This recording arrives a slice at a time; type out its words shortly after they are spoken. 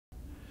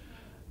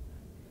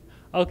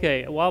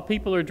Okay, while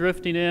people are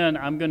drifting in,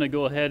 I'm going to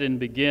go ahead and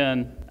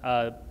begin.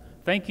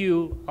 Thank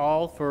you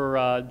all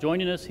for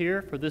joining us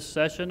here for this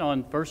session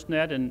on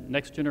FirstNet and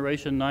Next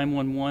Generation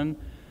 911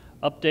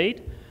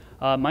 update.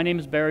 My name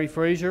is Barry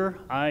Fraser.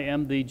 I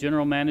am the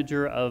General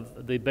Manager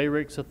of the Bay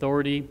Rakes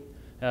Authority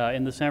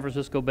in the San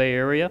Francisco Bay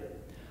Area.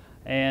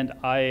 And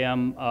I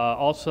am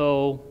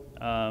also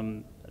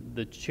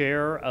the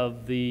Chair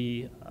of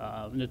the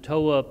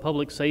NATOA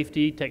Public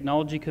Safety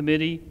Technology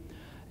Committee,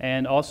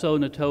 and also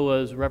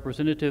NATOA's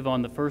representative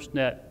on the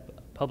FirstNet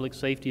Public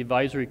Safety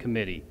Advisory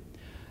Committee.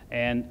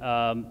 And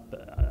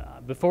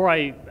before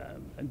I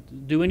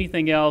do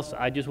anything else,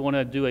 I just want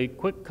to do a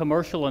quick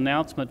commercial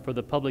announcement for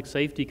the Public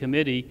Safety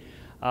Committee.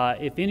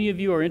 If any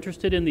of you are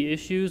interested in the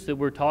issues that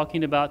we're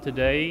talking about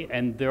today,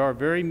 and there are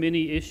very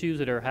many issues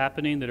that are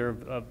happening that are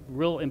of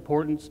real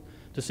importance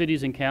to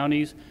cities and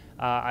counties,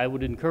 I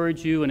would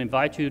encourage you and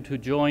invite you to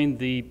join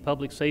the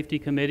Public Safety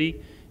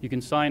Committee. You can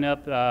sign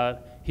up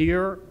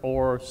here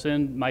or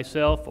send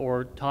myself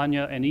or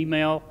Tanya an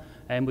email,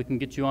 and we can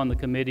get you on the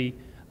committee.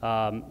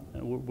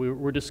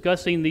 We're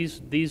discussing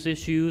these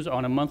issues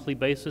on a monthly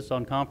basis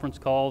on conference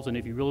calls, and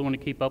if you really want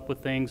to keep up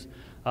with things,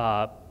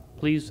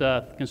 please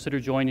consider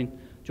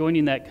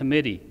joining that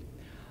committee.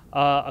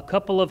 A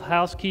couple of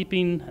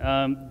housekeeping,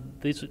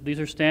 these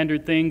are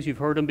standard things, you've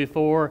heard them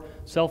before.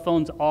 Cell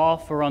phones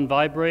off or on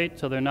vibrate,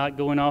 so they're not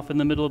going off in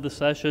the middle of the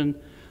session.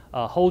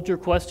 Hold your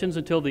questions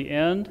until the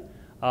end.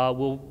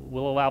 We'll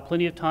allow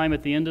plenty of time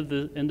at the end of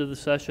the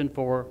session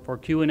for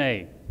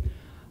Q&A.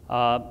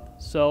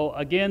 So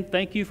again,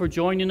 thank you for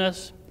joining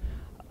us.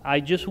 I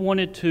just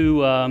wanted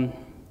to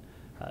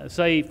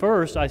say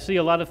first, I see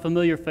a lot of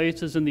familiar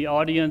faces in the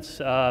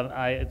audience.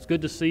 It's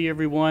good to see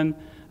everyone.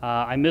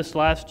 I missed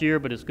last year,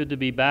 but it's good to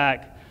be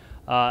back.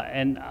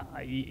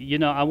 You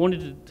know, I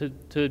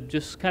wanted to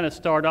just kind of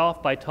start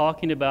off by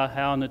talking about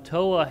how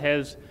NATOA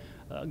has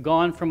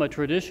gone from a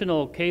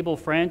traditional cable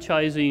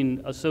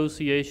franchising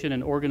association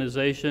and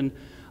organization,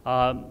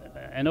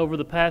 and over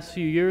the past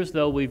few years,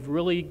 though, we've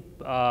really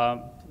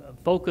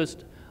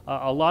focused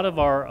a lot of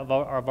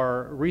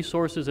our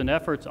resources and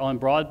efforts on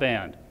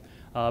broadband.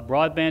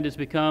 Broadband has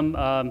become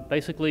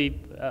basically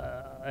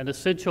an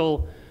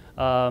essential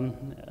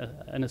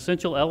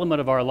element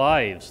of our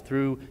lives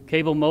through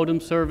cable modem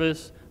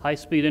service,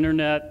 high-speed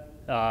internet,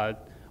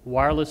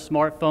 wireless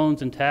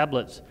smartphones and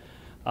tablets.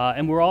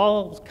 And we're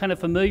all kind of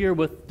familiar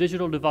with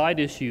digital divide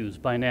issues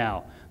by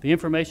now, the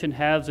information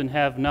haves and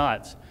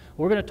have-nots.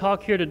 We're going to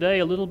talk here today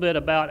a little bit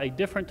about a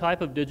different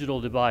type of digital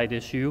divide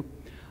issue.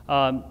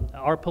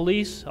 Our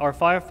police, our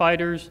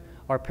firefighters,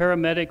 our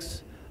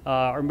paramedics,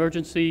 our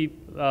emergency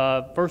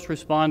first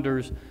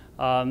responders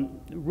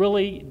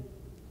really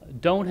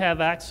don't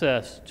have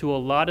access to a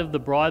lot of the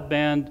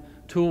broadband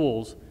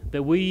tools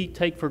that we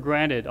take for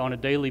granted on a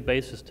daily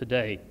basis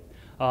today.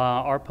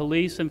 Our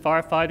police and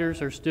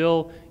firefighters are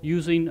still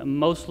using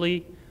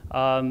mostly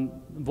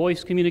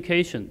voice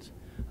communications.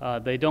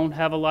 They don't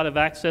have a lot of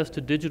access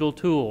to digital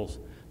tools,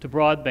 to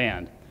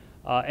broadband.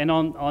 And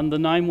on the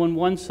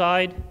 911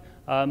 side,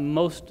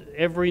 most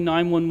every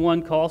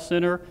 911 call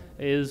center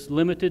is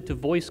limited to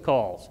voice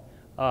calls.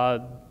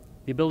 The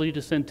ability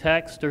to send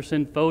text or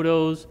send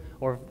photos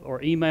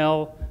or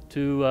email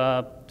to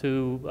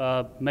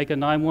make a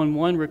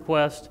 911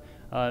 request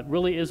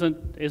really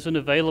isn't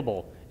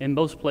available in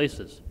most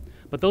places.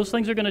 But those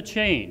things are going to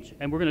change,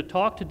 and we're going to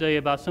talk today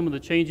about some of the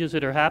changes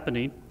that are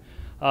happening.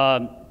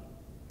 And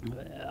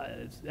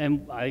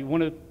I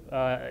want to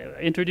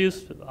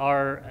introduce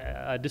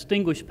our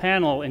distinguished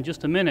panel in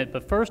just a minute,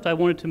 but first I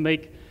wanted to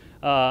make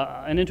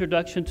an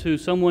introduction to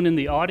someone in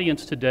the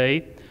audience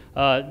today,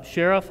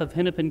 Sheriff of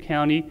Hennepin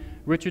County,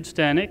 Richard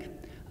Stanek.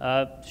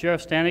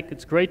 Sheriff Stanek,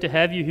 it's great to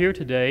have you here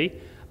today.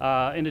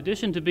 In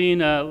addition to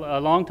being a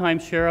longtime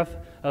sheriff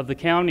of the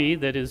county,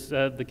 that is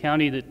the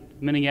county that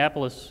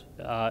Minneapolis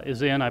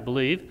is in, I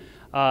believe,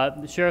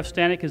 Sheriff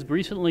Stanek has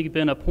recently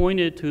been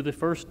appointed to the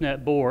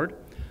FirstNet board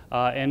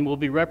and will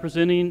be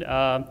representing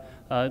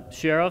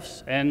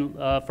sheriffs and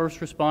first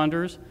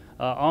responders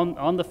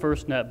on the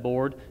FirstNet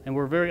board. And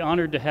we're very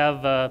honored to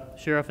have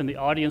Sheriff in the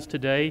audience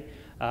today,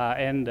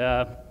 and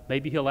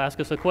maybe he'll ask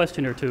us a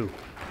question or two.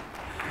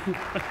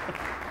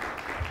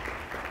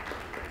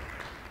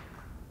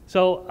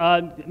 So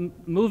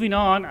moving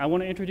on, I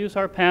want to introduce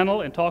our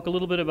panel and talk a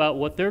little bit about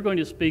what they're going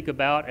to speak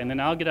about, and then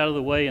I'll get out of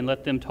the way and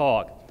let them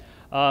talk.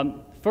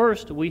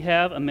 First, we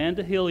have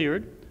Amanda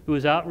Hilliard, who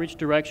is Outreach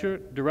Director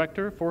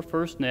for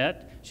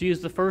FirstNet. She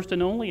is the first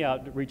and only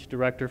Outreach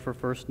Director for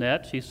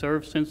FirstNet. She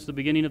served since the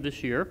beginning of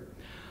this year.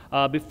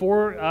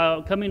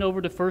 Before coming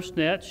over to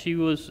FirstNet,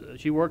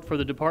 she worked for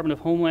the Department of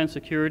Homeland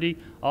Security,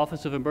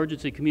 Office of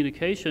Emergency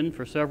Communication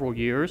for several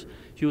years.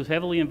 She was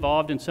heavily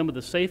involved in some of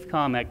the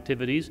SAFECOM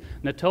activities.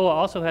 NATOA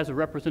also has a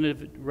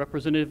representative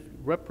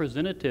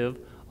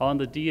on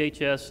the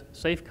DHS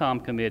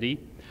SAFECOM Committee.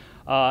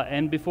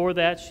 And before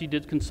that, she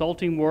did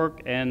consulting work,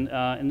 and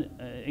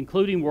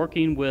including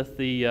working with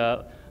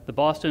the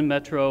Boston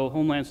Metro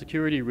Homeland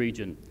Security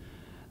region.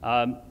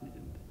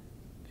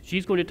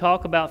 She's going to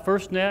talk about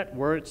FirstNet,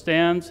 where it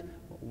stands,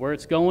 where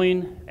it's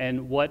going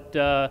and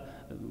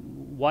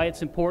why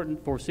it's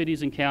important for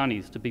cities and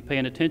counties to be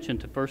paying attention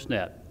to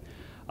FirstNet.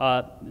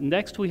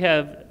 Next we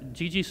have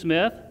Gigi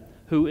Smith,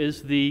 who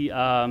is the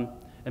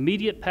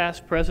immediate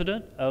past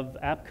president of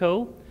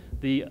APCO,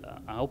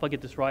 I hope I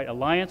get this right,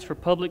 Alliance for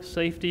Public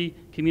Safety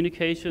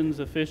Communications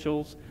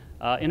Officials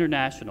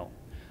International.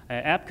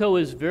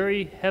 APCO is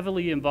very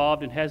heavily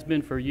involved and has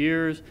been for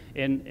years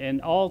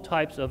in all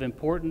types of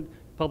important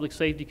public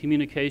safety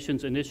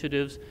communications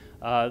initiatives.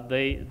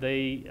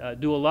 They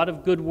do a lot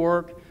of good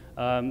work.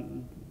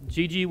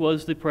 Gigi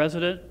was the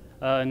president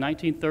in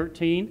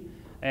 1913,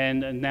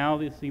 and now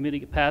the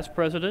immediate past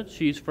president.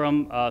 She's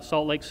from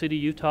Salt Lake City,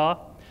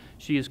 Utah.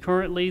 She is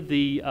currently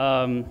the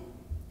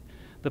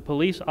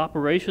police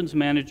operations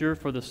manager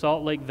for the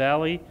Salt Lake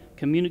Valley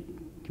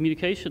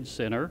Communications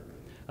Center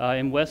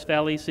in West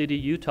Valley City,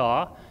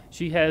 Utah.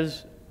 She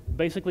has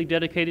basically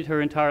dedicated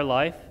her entire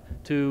life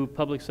to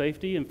public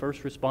safety and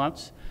first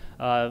response.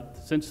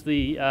 Since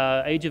the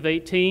age of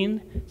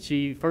 18,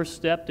 she first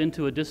stepped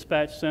into a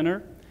dispatch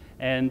center,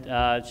 and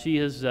she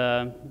has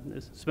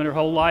spent her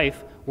whole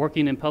life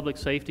working in public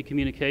safety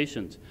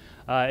communications.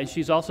 And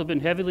she's also been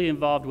heavily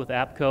involved with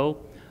APCO,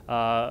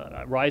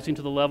 rising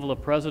to the level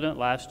of president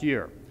last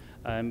year.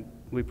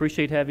 We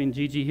appreciate having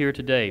Gigi here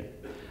today.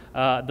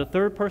 The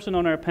third person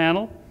on our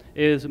panel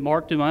is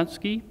Mark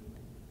Dunaski.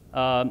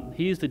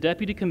 He is the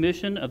Deputy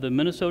Commissioner of the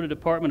Minnesota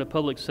Department of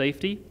Public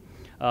Safety.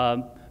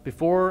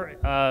 Before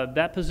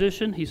that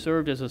position, he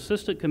served as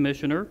Assistant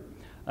Commissioner,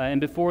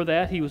 and before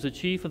that, he was the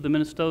Chief of the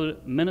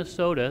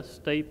Minnesota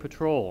State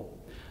Patrol.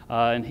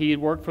 And he had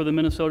worked for the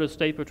Minnesota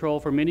State Patrol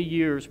for many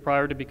years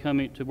prior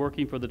to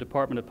working for the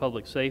Department of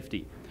Public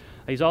Safety.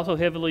 He's also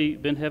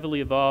been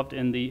heavily involved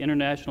in the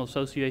International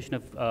Association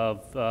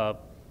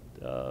of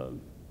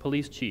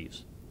Police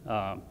Chiefs.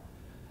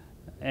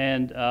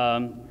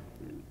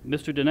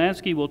 Mr.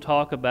 Dunaski will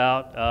talk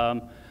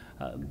about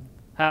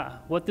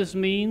what this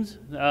means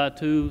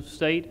to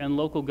state and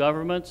local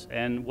governments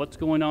and what's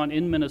going on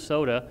in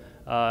Minnesota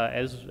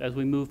as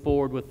we move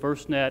forward with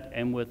FirstNet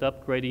and with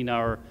upgrading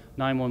our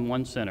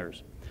 911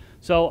 centers.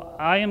 So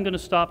I am going to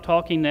stop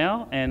talking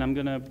now, and I'm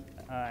going to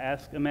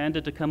ask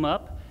Amanda to come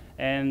up,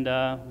 and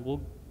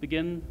we'll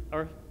begin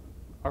our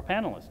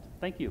panelists.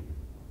 Thank you.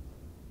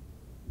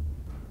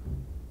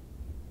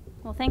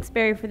 Well, thanks,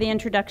 Barry, for the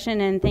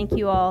introduction, and thank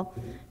you all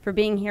for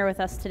being here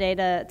with us today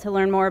to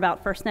learn more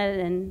about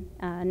FirstNet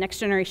and Next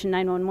Generation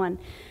 911.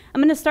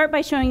 I'm going to start by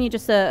showing you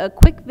just a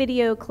quick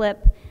video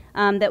clip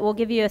that will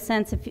give you a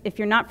sense, if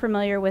you're not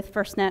familiar with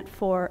FirstNet,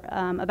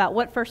 about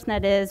what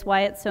FirstNet is,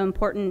 why it's so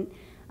important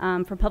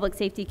for public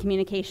safety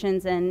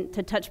communications, and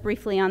to touch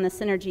briefly on the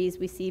synergies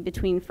we see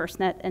between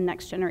FirstNet and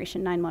Next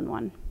Generation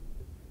 911.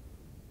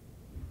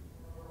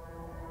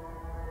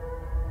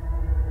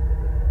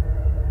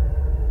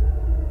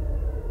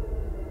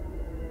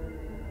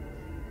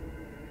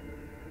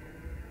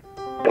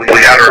 We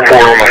got a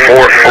report on the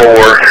fourth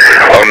floor,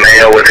 a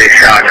male with a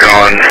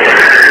shotgun,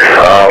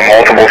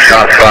 multiple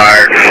shots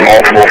fired,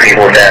 multiple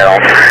people down.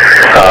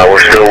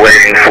 We're still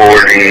waiting for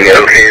the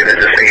okay that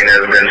the scene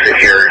has been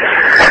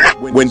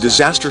secured. When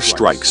disaster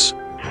strikes,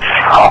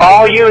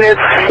 all units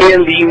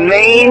in the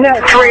main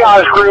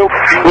triage group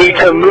need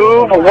to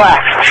move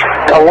west,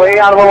 away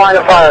out of the line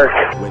of fire.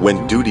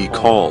 when duty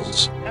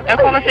calls,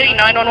 Oklahoma City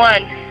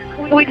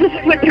 911. We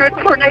just went through a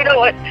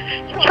tornado at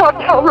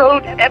Choctaw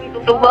Road and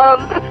the Love.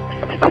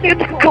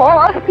 It's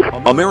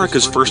gone.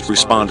 America's first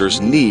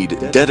responders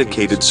need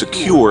dedicated,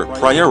 secure,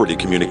 priority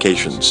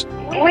communications.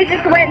 We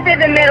just went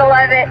through the middle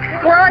of it.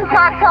 We're on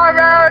Choctaw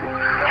Road.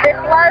 This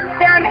Love's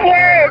down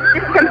here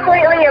is just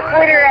completely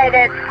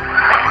obliterated.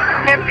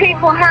 There's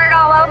people hurt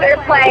all over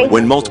the place.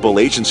 When multiple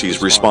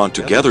agencies respond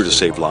together to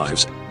save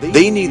lives,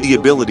 they need the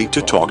ability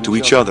to talk to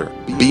each other.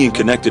 Being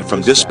connected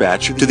from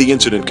dispatch to the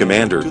incident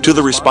commander to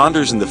the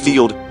responders in the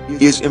field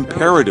is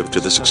imperative to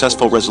the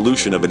successful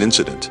resolution of an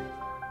incident.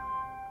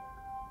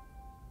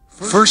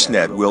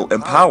 FirstNet will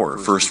empower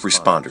first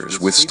responders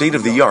with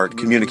state-of-the-art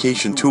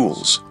communication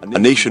tools. A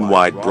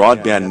nationwide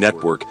broadband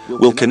network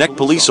will connect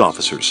police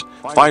officers,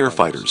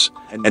 firefighters,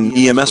 and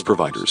EMS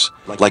providers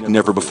like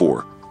never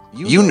before.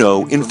 You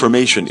know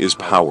information is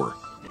power,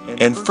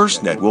 and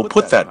FirstNet will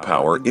put that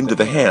power into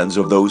the hands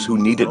of those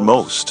who need it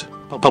most.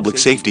 Public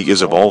safety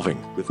is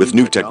evolving. With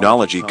new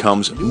technology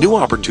comes new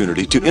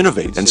opportunity to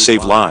innovate and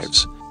save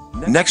lives.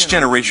 Next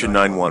Generation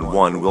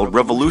 911 will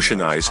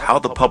revolutionize how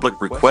the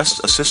public requests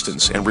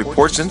assistance and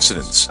reports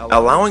incidents,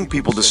 allowing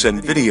people to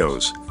send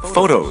videos,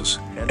 photos,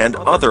 and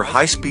other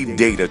high-speed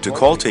data to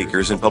call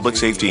takers and public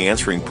safety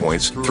answering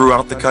points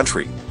throughout the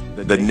country.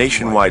 The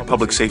nationwide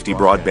public safety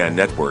broadband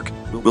network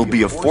will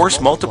be a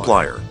force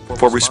multiplier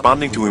for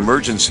responding to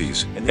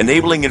emergencies,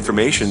 enabling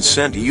information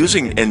sent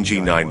using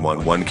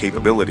NG911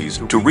 capabilities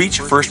to reach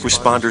first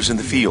responders in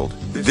the field.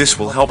 This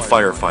will help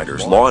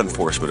firefighters, law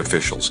enforcement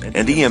officials,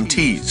 and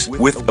EMTs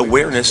with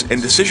awareness and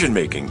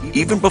decision-making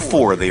even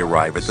before they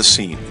arrive at the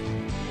scene.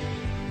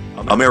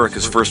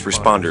 America's first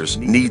responders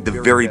need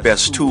the very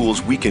best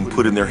tools we can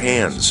put in their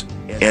hands,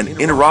 An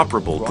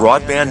interoperable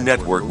broadband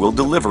network will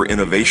deliver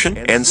innovation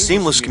and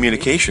seamless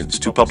communications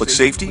to public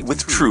safety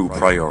with true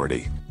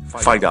priority.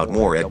 Find out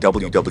more at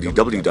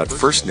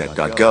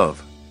www.firstnet.gov.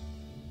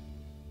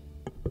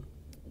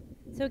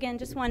 So again,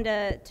 just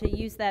wanted to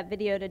use that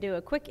video to do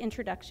a quick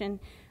introduction.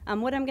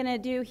 What I'm going to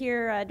do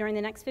here during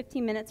the next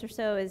 15 minutes or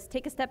so is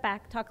take a step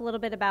back, talk a little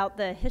bit about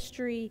the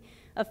history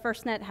of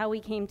FirstNet, how we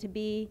came to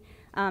be,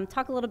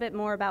 talk a little bit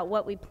more about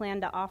what we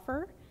plan to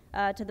offer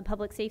to the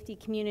public safety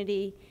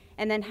community,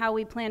 and then how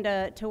we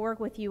plan to work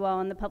with you all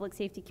in the public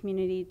safety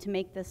community to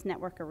make this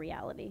network a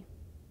reality.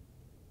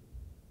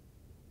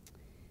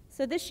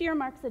 So this year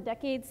marks a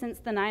decade since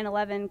the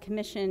 9/11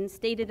 Commission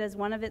stated as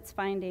one of its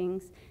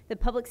findings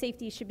that public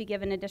safety should be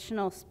given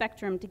additional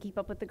spectrum to keep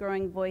up with the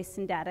growing voice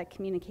and data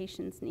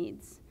communications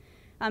needs.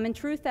 In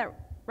truth, that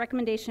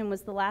recommendation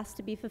was the last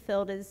to be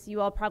fulfilled. As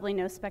you all probably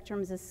know,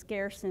 spectrum is a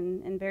scarce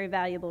and very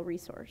valuable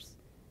resource.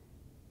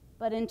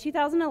 But in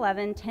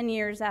 2011, 10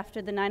 years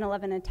after the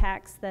 9/11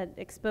 attacks that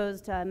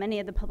exposed many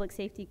of the public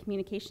safety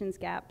communications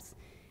gaps,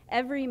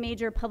 every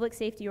major public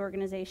safety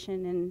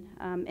organization and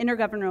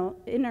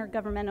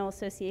intergovernmental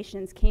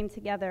associations came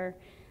together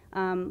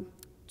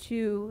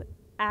to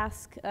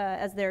ask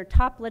as their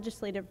top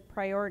legislative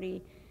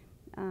priority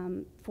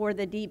for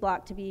the D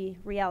block to be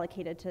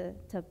reallocated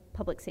to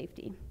public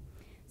safety.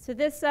 So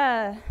this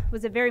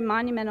was a very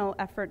monumental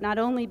effort, not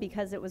only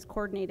because it was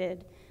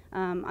coordinated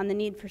on the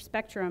need for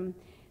spectrum,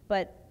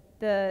 but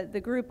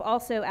the group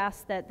also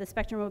asked that the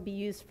spectrum would be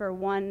used for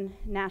one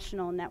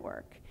national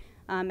network.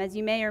 As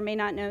you may or may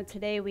not know,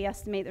 today we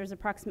estimate there's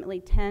approximately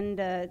 10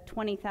 to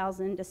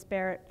 20,000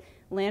 disparate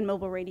land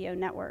mobile radio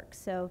networks.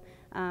 So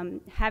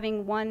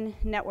having one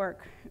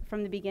network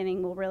from the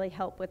beginning will really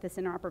help with this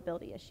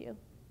interoperability issue.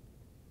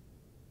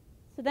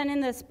 So then in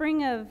the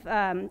spring of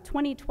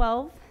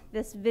 2012,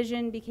 this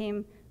vision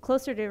became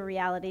closer to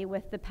reality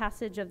with the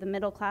passage of the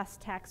Middle Class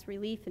Tax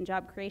Relief and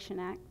Job Creation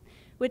Act,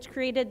 which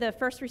created the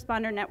First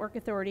Responder Network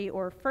Authority,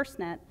 or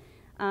FirstNet,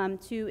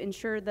 to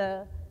ensure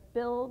the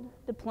build,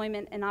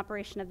 deployment, and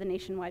operation of the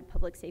nationwide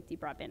public safety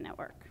broadband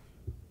network.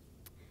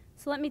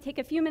 So let me take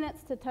a few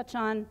minutes to touch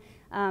on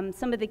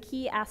some of the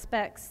key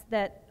aspects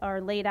that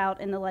are laid out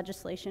in the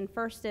legislation.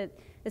 First, it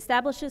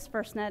establishes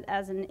FirstNet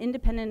as an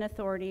independent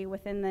authority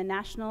within the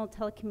National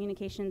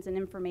Telecommunications and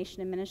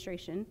Information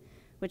Administration,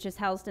 which is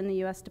housed in the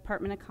U.S.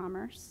 Department of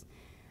Commerce.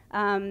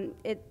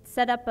 It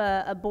set up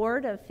a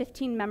board of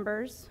 15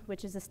 members,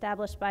 which is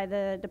established by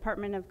the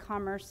Department of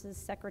Commerce's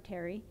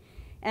secretary.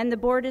 And the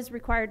board is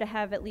required to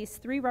have at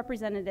least 3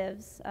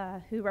 representatives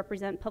who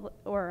represent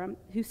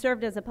who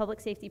served as a public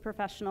safety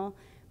professional.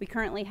 We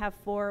currently have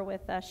 4,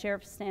 with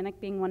Sheriff Stanek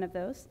being one of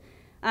those.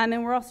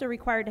 And we're also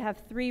required to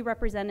have 3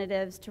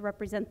 representatives to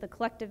represent the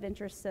collective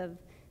interests of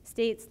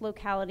states,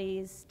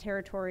 localities,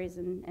 territories,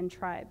 and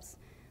tribes.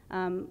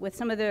 With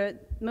some of the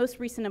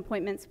most recent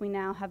appointments, we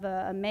now have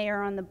a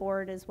mayor on the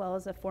board as well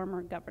as a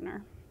former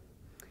governor.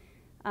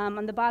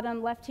 On the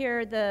bottom left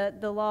here,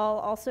 the law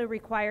also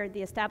required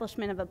the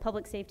establishment of a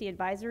public safety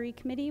advisory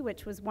committee,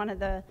 which was one of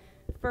the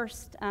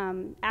first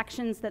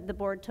actions that the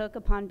board took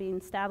upon being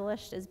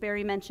established. As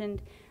Barry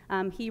mentioned,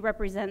 he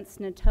represents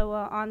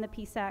NATOA on the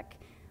PSAC,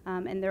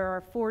 and there are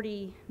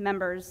 40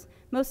 members.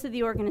 Most of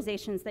the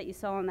organizations that you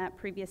saw on that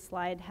previous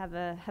slide have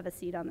a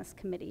seat on this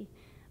committee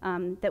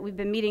that we've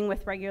been meeting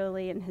with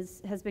regularly, and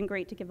has been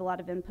great to give a lot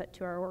of input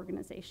to our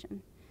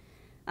organization.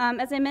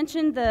 As I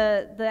mentioned,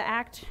 the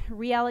Act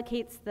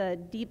reallocates the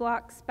D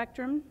block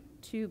spectrum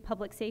to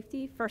public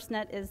safety.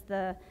 FirstNet is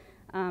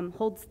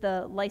holds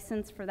the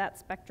license for that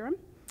spectrum.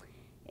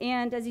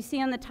 And as you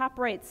see on the top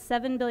right,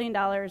 $7 billion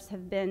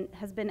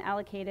has been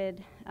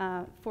allocated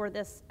for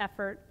this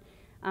effort,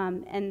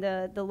 and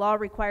the law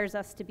requires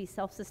us to be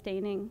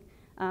self-sustaining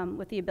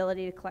with the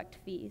ability to collect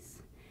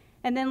fees.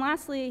 And then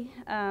lastly,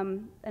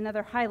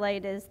 another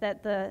highlight is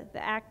that the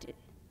Act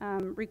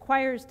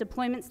requires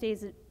deployment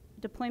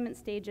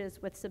stages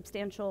with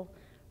substantial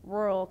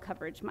rural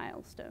coverage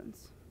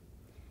milestones,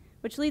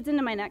 which leads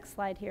into my next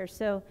slide here.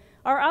 So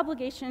our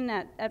obligation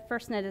at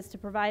FirstNet is to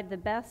provide the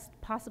best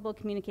possible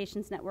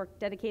communications network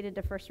dedicated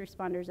to first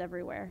responders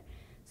everywhere.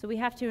 So we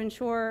have to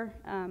ensure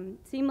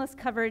seamless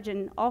coverage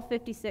in all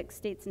 56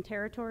 states and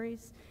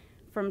territories,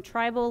 from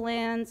tribal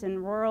lands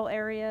and rural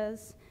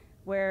areas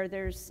where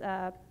there's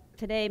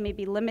today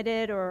maybe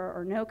limited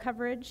or no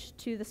coverage,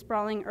 to the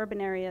sprawling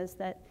urban areas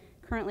that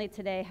currently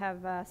today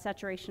have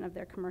saturation of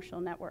their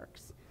commercial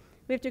networks.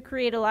 We have to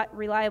create a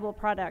reliable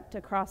product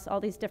across all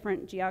these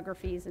different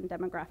geographies and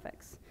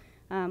demographics.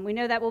 We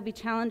know that will be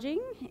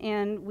challenging,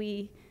 and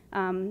we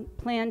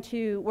plan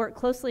to work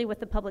closely with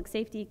the public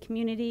safety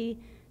community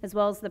as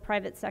well as the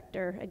private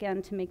sector,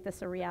 again, to make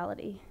this a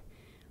reality.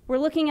 We're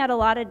looking at a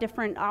lot of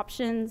different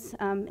options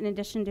in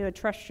addition to a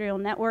terrestrial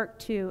network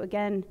to,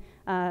 again,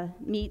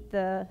 meet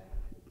the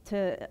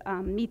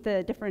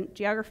different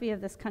geography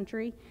of this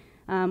country.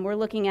 We're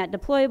looking at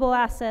deployable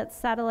assets,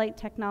 satellite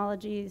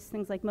technologies,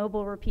 things like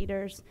mobile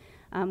repeaters.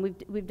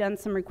 We've done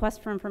some requests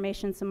for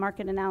information, some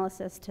market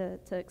analysis to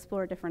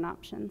explore different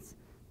options.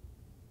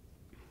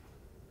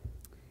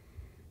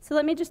 So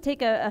let me just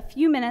take a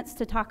few minutes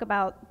to talk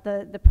about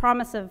the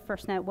promise of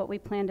FirstNet, what we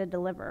plan to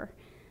deliver.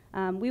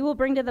 We will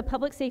bring to the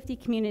public safety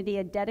community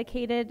a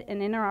dedicated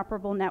and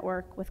interoperable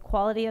network with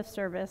quality of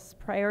service,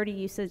 priority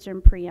usage,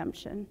 and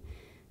preemption.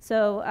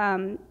 So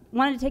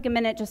wanted to take a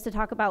minute just to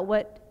talk about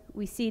what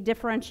we see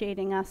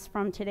differentiating us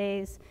from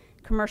today's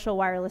commercial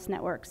wireless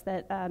networks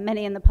that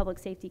many in the public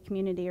safety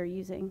community are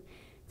using.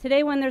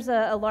 Today, when there's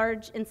a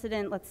large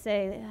incident, let's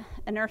say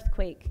an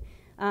earthquake,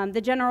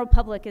 the general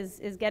public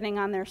is getting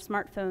on their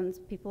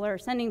smartphones. People are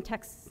sending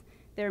texts.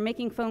 They're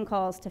making phone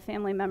calls to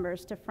family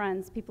members, to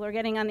friends. People are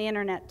getting on the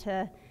internet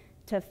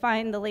to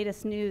find the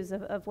latest news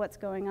of what's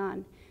going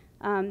on.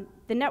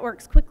 The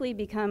networks quickly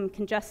become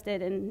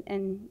congested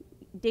and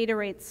data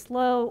rates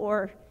slow,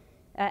 or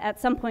at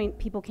some point,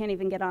 people can't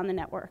even get on the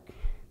network.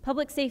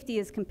 Public safety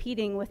is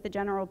competing with the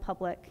general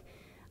public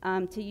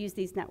to use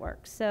these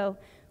networks. So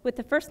with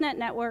the FirstNet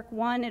network,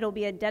 one, it'll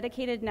be a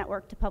dedicated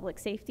network to public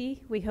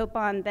safety. We hope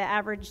on the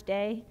average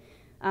day,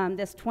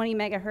 this 20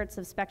 megahertz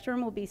of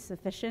spectrum will be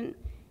sufficient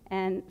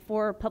and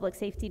for public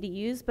safety to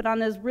use. But on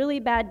those really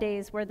bad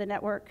days where the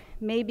network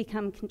may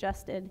become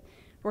congested,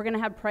 we're going to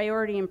have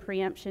priority and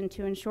preemption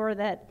to ensure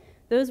that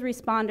those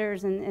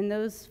responders and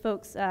those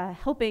folks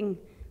helping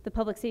the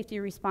public safety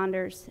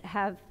responders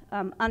have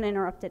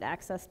uninterrupted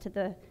access to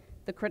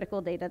the critical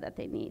data that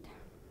they need.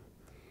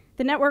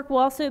 The network will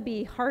also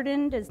be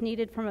hardened as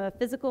needed from a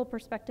physical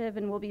perspective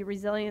and will be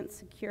resilient,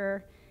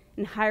 secure,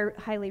 and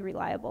highly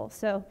reliable.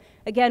 So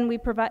again, we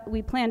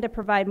plan to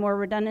provide more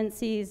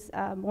redundancies,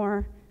 a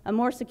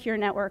more secure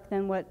network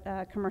than what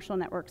commercial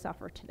networks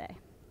offer today.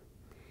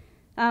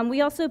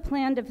 We also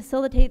plan to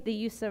facilitate the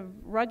use of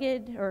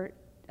rugged or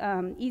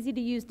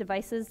easy-to-use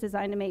devices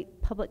designed to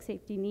meet public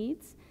safety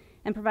needs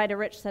and provide a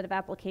rich set of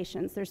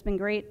applications. There's been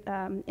great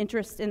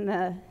interest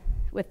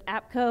with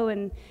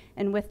APCO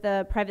and with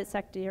the private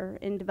sector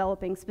in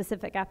developing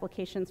specific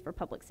applications for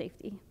public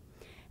safety.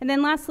 And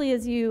then lastly,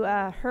 as you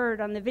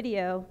heard on the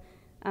video,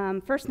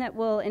 FirstNet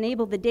will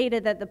enable the data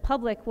that the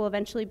public will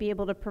eventually be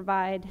able to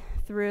provide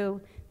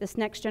through this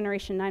next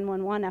generation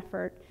 911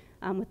 effort,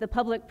 with the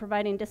public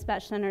providing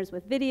dispatch centers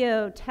with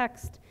video,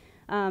 text.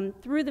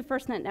 Through the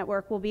FirstNet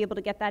network, we'll be able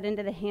to get that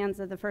into the hands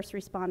of the first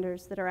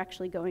responders that are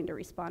actually going to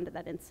respond to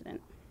that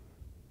incident.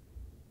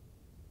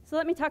 So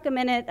let me talk a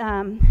minute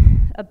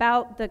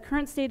about the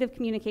current state of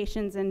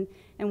communications and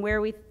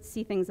where we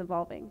see things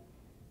evolving.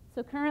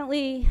 So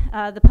currently,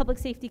 the public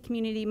safety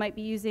community might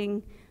be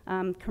using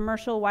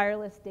commercial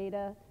wireless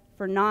data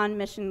for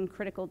non-mission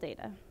critical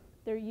data.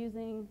 They're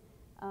using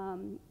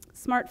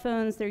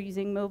smartphones, they're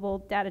using mobile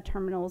data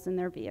terminals in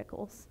their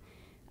vehicles.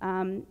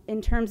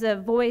 In terms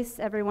of voice,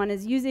 everyone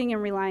is using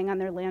and relying on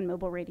their land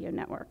mobile radio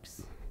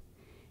networks.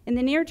 In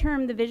the near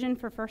term, the vision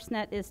for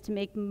FirstNet is to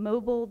make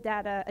mobile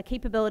data a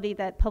capability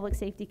that public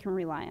safety can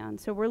rely on.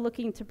 So we're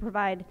looking to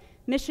provide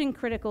mission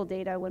critical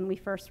data when we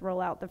first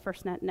roll out the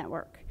FirstNet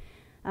network.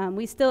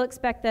 We still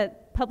expect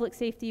that public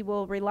safety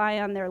will rely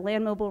on their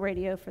land mobile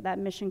radio for that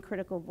mission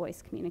critical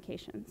voice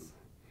communications.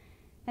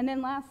 And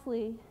then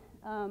lastly,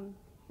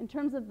 in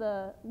terms of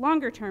the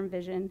longer term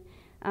vision,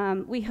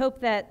 we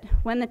hope that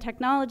when the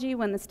technology,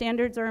 when the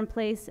standards are in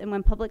place, and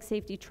when public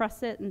safety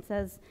trusts it and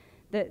says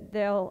that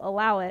they'll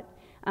allow it,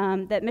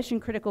 that mission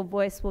critical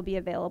voice will be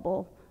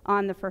available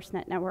on the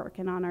FirstNet network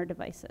and on our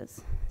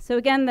devices. So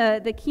again,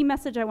 the key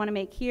message I want to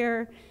make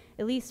here,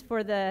 at least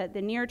for the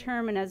near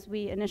term and as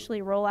we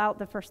initially roll out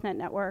the FirstNet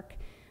network,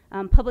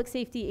 public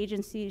safety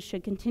agencies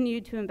should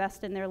continue to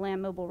invest in their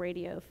land mobile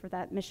radio for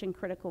that mission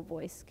critical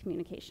voice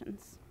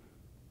communications.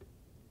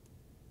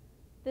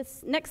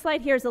 This next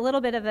slide here is a little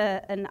bit of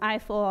an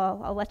eyeful.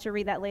 I'll let you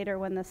read that later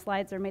when the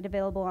slides are made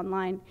available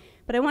online.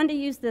 But I wanted to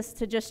use this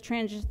to just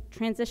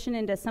transition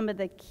into some of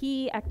the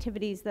key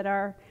activities that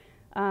our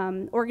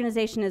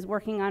organization is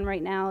working on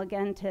right now,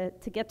 again, to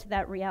get to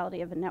that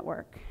reality of a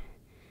network.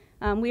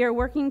 We are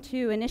working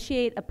to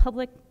initiate a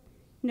public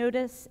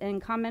notice and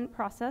comment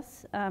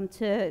process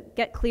to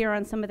get clear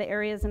on some of the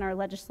areas in our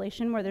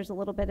legislation where there's a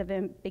little bit of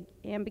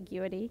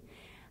ambiguity.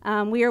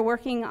 We are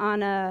working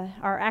on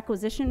our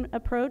acquisition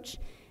approach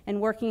and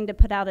working to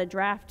put out a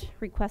draft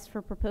request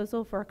for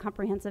proposal for a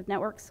comprehensive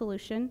network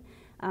solution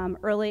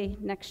early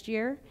next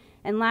year.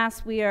 And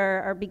last, we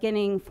are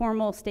beginning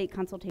formal state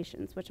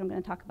consultations, which I'm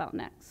going to talk about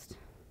next.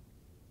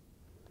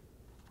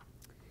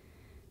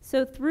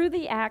 So through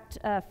the Act,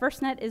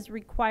 FirstNet is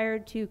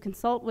required to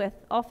consult with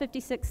all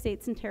 56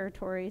 states and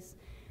territories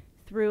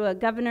through a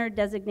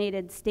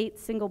governor-designated state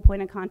single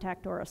point of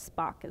contact, or a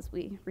SPOC, as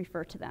we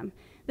refer to them.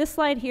 This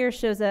slide here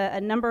shows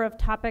a number of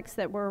topics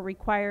that we're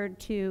required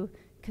to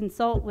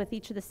consult with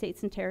each of the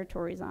states and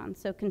territories on.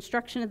 So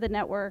construction of the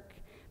network,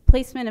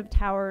 placement of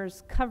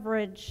towers,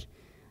 coverage,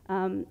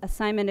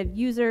 assignment of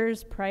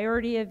users,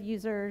 priority of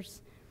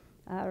users,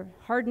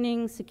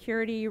 hardening,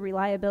 security,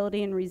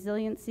 reliability, and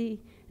resiliency,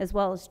 as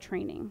well as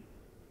training.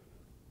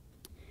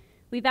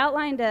 We've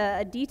outlined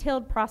a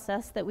detailed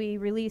process that we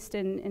released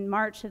in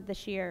March of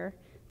this year.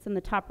 It's in the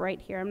top right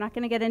here. I'm not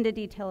going to get into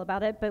detail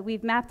about it, but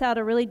we've mapped out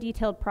a really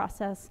detailed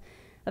process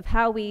of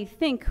how we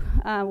think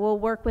we'll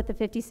work with the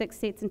 56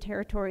 states and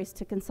territories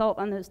to consult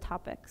on those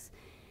topics.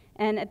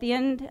 And at the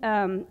end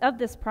of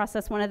this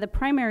process, one of the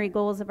primary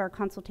goals of our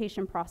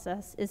consultation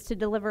process is to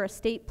deliver a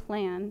state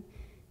plan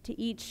to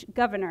each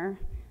governor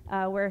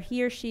where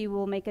he or she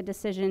will make a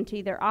decision to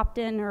either opt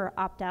in or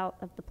opt out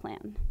of the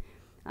plan.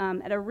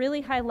 At a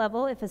really high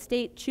level, if a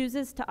state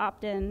chooses to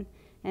opt in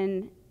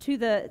and to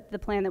the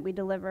plan that we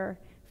deliver,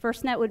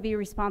 FirstNet would be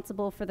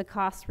responsible for the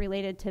costs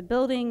related to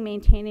building,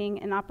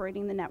 maintaining, and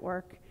operating the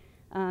network.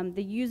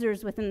 The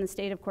users within the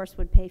state, of course,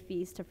 would pay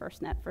fees to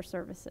FirstNet for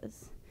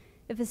services.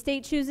 If a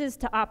state chooses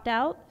to opt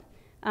out,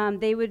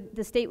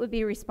 the state would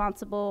be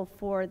responsible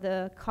for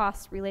the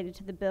costs related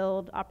to the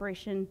build,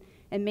 operation,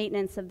 and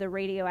maintenance of the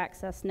radio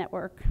access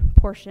network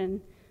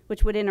portion,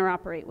 which would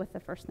interoperate with the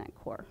FirstNet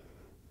core.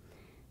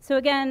 So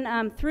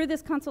again, through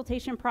this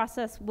consultation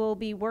process, we'll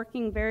be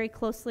working very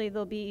closely.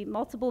 There'll be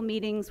multiple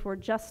meetings. We're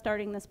just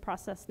starting this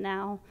process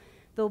now.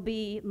 There'll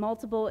be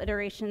multiple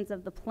iterations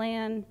of the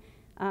plan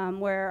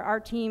where our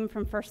team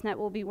from FirstNet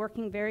will be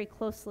working very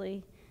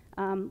closely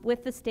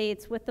with the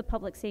states, with the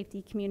public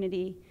safety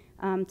community,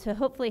 to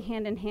hopefully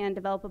hand in hand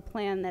develop a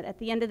plan that at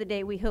the end of the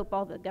day, we hope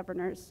all the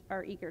governors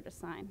are eager to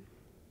sign.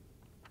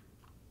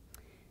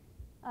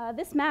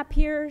 This map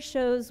here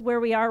shows where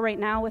we are right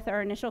now with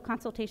our initial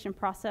consultation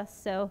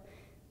process. So,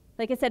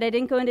 like I said, I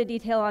didn't go into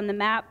detail on the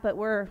map, but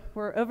we're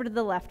over to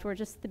the left. We're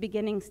just the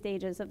beginning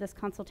stages of this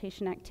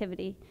consultation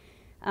activity.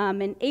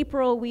 In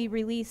April, we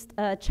released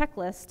a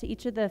checklist to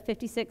each of the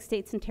 56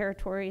 states and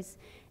territories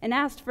and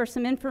asked for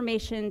some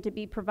information to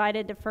be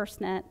provided to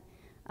FirstNet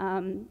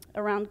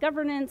around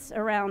governance,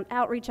 around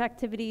outreach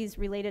activities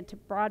related to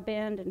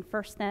broadband and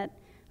FirstNet,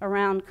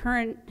 around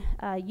current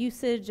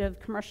usage of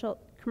commercial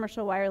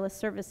wireless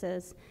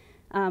services.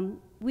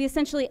 We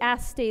essentially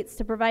asked states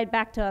to provide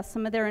back to us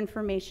some of their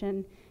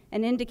information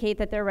and indicate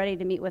that they're ready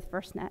to meet with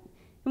FirstNet.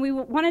 And we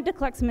wanted to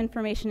collect some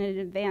information in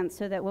advance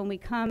so that when we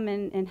come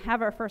and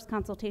have our first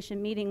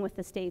consultation meeting with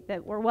the state,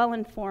 that we're well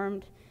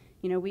informed,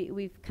 you know,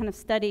 we've kind of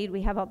studied,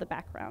 we have all the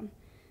background.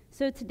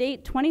 So to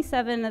date,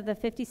 27 of the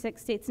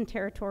 56 states and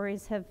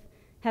territories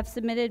have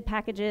submitted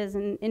packages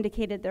and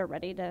indicated they're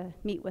ready to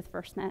meet with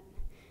FirstNet.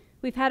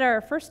 We've had our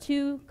first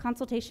two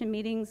consultation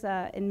meetings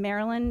in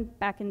Maryland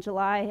back in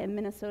July and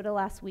Minnesota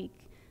last week,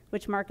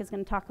 which Mark is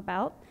going to talk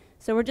about.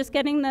 So we're just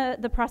getting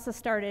the process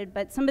started,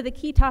 but some of the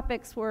key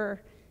topics we're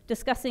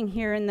discussing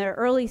here in the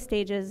early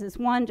stages is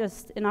one,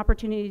 just an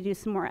opportunity to do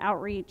some more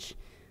outreach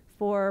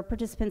for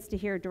participants to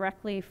hear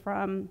directly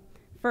from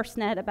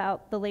FirstNet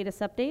about the latest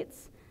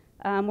updates.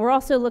 We're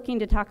also looking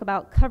to talk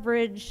about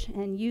coverage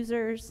and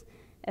users,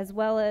 as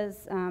well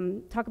as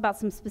talk about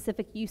some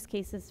specific use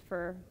cases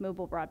for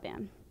mobile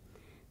broadband.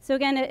 So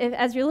again,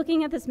 as you're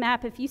looking at this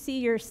map, if you see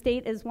your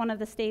state as one of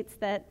the states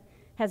that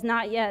has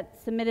not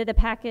yet submitted a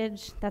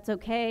package, that's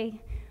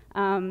okay.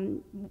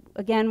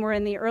 Again, we're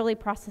in the early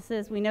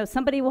processes. We know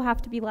somebody will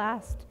have to be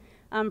last.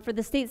 For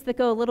the states that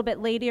go a little bit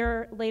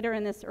later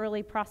in this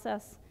early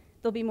process,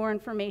 there'll be more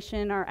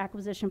information. Our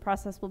acquisition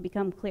process will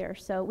become clear.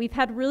 So we've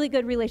had really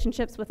good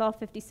relationships with all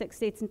 56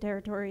 states and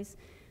territories.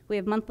 We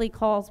have monthly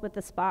calls with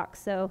the SPOC.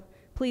 So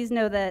please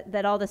know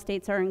that all the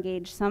states are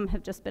engaged. Some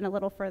have just been a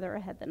little further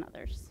ahead than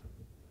others.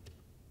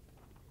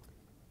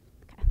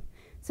 Okay.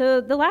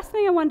 So the last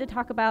thing I wanted to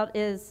talk about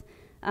is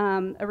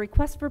a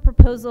request for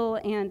proposal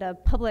and a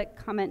public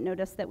comment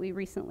notice that we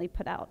recently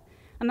put out.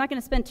 I'm not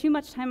going to spend too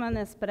much time on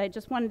this, but I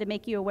just wanted to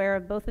make you aware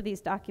of both of these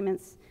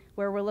documents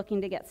where we're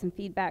looking to get some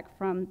feedback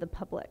from the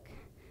public.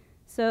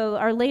 So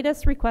our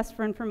latest request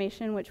for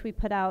information, which we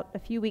put out a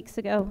few weeks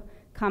ago,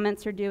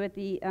 comments are due at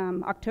the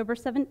October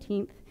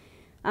 17th.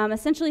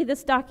 Essentially,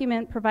 this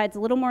document provides a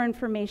little more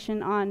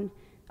information on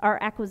our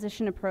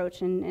acquisition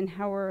approach and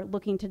how we're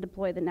looking to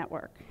deploy the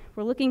network.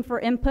 We're looking for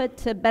input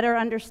to better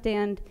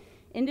understand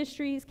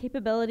industries,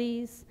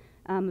 capabilities,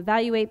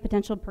 evaluate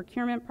potential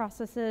procurement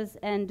processes,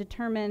 and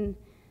determine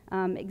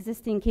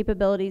existing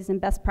capabilities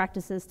and best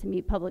practices to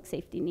meet public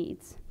safety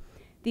needs.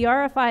 The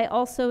RFI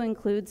also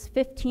includes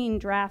 15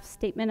 draft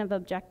statement of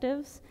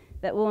objectives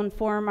that will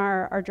inform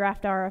our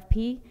draft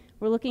RFP.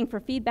 We're looking for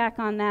feedback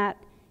on that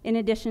in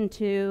addition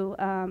to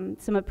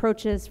some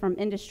approaches from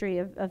industry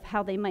of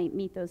how they might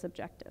meet those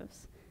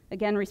objectives.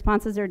 Again,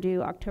 responses are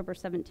due October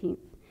 17th.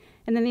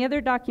 And then the other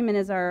document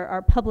is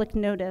our public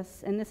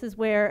notice, and this is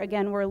where,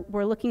 again,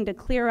 we're looking to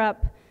clear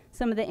up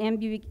some of the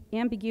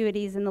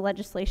ambiguities in the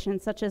legislation,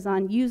 such as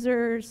on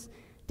users,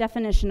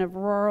 definition of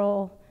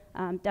rural,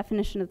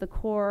 definition of the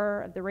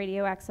core of the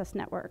radio access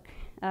network.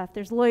 If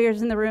there's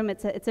lawyers in the room,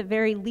 it's a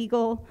very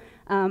legal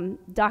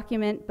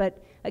document,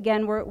 but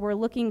again, we're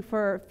looking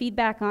for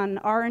feedback on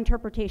our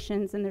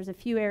interpretations, and there's a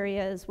few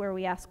areas where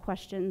we ask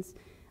questions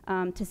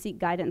to seek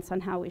guidance on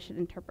how we should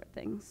interpret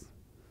things.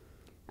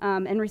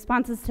 And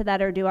responses to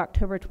that are due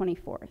October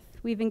 24th.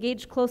 We've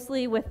engaged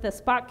closely with the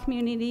SPOC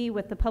community,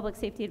 with the Public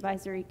Safety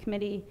Advisory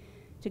Committee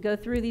to go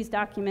through these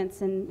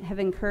documents and have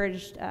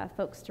encouraged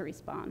folks to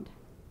respond.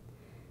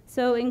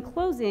 So in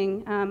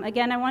closing,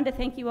 again, I wanted to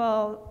thank you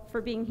all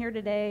for being here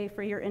today,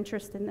 for your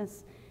interest in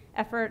this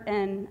effort,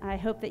 and I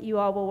hope that you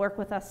all will work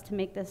with us to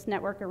make this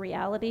network a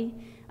reality.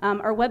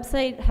 Our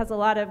website has a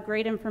lot of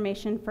great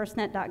information,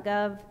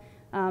 firstnet.gov.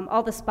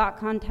 All the spot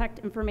contact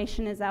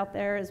information is out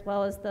there, as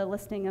well as the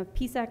listing of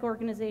PSAC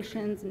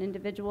organizations and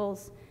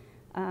individuals.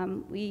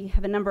 We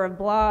have a number of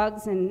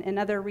blogs and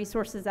other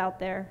resources out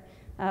there.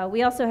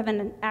 We also have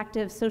an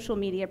active social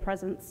media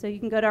presence, so you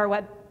can go to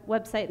our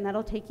website and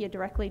that'll take you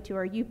directly to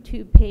our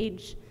YouTube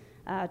page,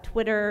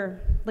 Twitter,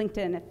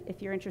 LinkedIn,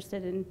 if you're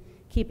interested in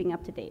keeping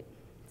up to date.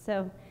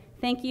 So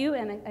thank you,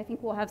 and I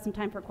think we'll have some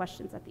time for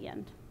questions at the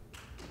end.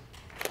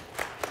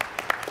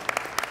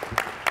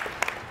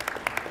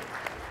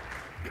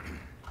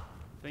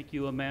 Thank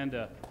you,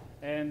 Amanda.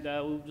 And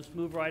we'll just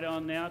move right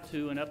on now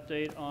to an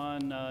update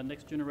on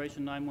Next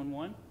Generation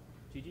 911.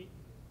 Gigi?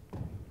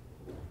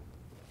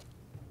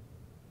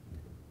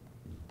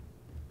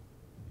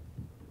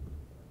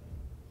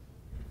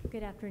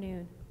 Good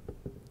afternoon.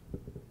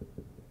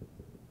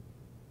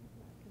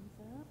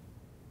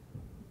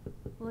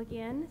 Well,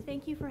 again,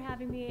 thank you for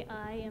having me.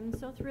 I am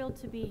so thrilled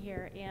to be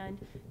here, and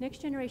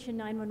Next Generation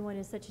 911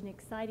 is such an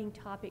exciting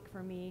topic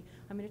for me.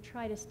 I'm going to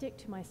try to stick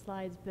to my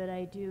slides, but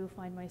I do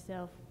find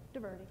myself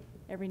diverting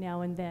every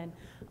now and then.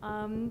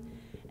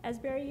 As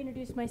Barry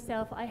introduced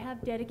myself, I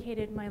have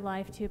dedicated my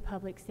life to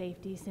public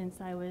safety since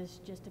I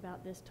was just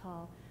about this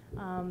tall.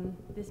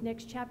 This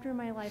next chapter in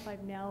my life,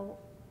 I'm now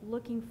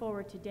looking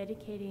forward to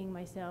dedicating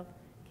myself,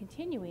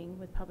 continuing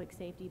with public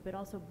safety, but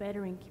also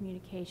bettering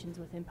communications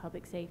within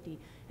public safety.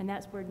 And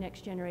that's where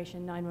Next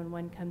Generation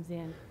 911 comes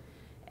in.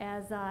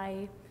 As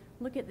I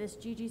look at this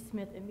Gigi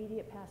Smith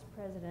immediate past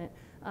president,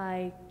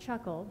 I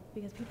chuckle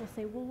because people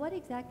say, well, what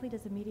exactly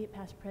does immediate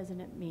past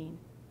president mean?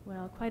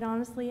 Well, quite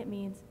honestly, it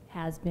means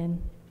has been.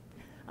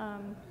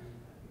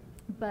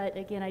 But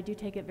again, I do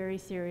take it very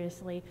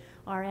seriously.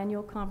 Our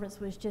annual conference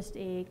was just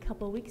a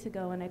couple weeks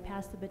ago, and I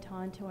passed the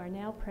baton to our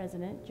now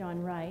president,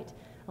 John Wright.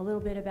 A little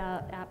bit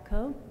about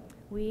APCO.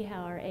 We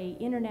are an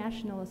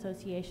international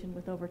association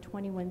with over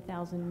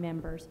 21,000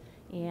 members,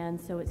 and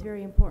so it's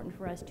very important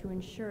for us to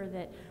ensure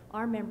that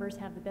our members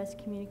have the best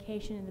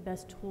communication and the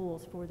best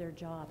tools for their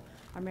job.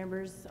 Our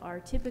members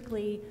are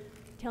typically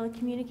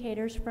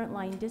telecommunicators,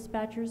 frontline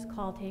dispatchers,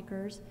 call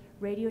takers,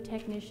 radio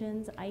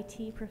technicians,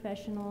 IT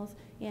professionals,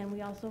 and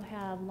we also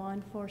have law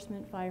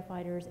enforcement,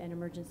 firefighters, and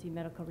emergency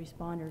medical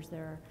responders that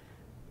are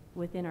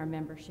within our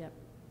membership.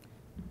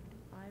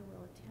 I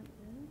will attempt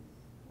this.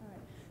 All right.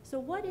 So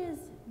what is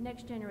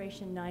Next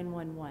Generation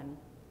 911?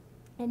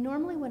 And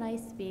normally when I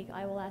speak,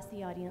 I will ask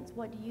the audience,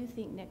 what do you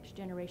think Next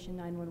Generation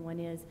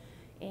 911 is?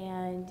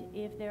 And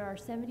if there are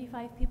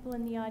 75 people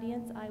in the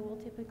audience, I will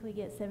typically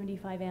get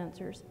 75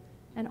 answers.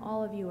 And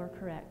all of you are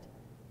correct.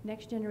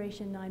 Next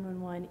Generation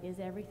 911 is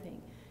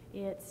everything.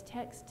 It's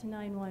text to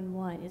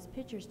 911, it's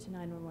pictures to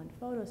 911,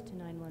 photos to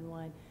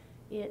 911.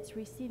 It's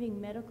receiving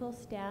medical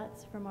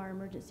stats from our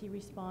emergency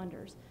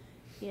responders.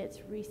 It's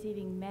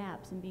receiving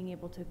maps and being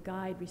able to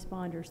guide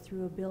responders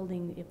through a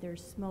building if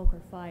there's smoke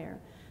or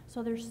fire.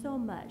 So there's so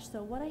much.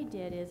 So what I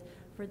did is,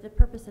 for the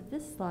purpose of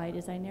this slide,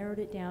 is I narrowed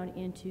it down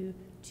into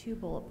 2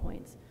 bullet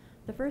points.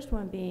 The first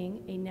one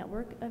being a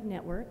network of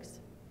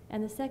networks,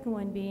 and the second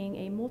one being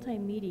a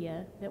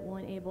multimedia that will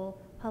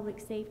enable public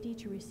safety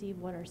to receive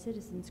what our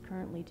citizens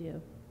currently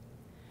do.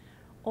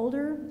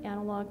 Older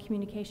analog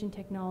communication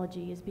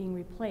technology is being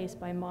replaced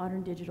by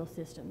modern digital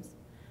systems.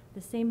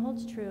 The same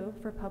holds true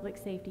for public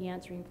safety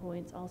answering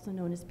points, also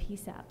known as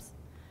PSAPs.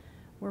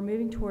 We're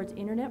moving towards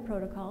Internet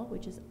Protocol,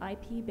 which is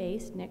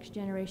IP-based Next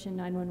Generation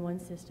 911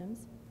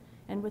 systems.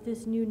 And with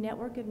this new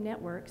network of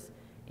networks,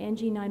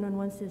 NG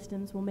 911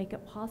 systems will make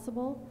it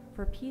possible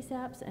for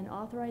PSAPs and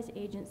authorized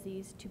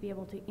agencies to be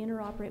able to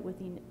interoperate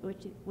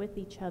with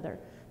each other.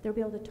 They'll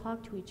be able to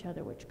talk to each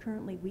other, which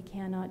currently we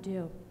cannot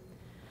do.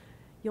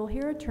 You'll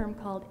hear a term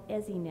called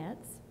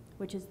EZNets,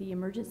 which is the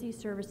Emergency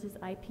Services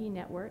IP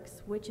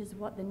Networks, which is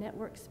what the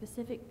networks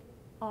specific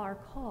are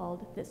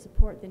called that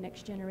support the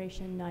Next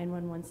Generation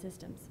 911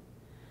 systems.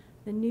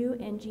 The new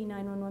NG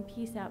 911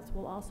 PSAPs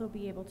will also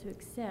be able to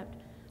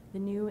accept the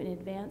new and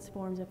advanced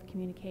forms of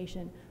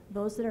communication,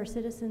 those that our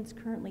citizens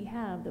currently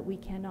have that we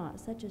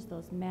cannot, such as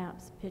those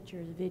maps,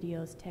 pictures,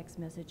 videos, text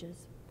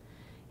messages.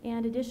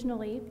 And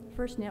additionally,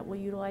 FirstNet will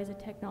utilize a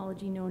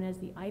technology known as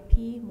the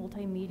IP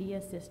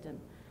Multimedia System,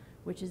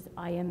 which is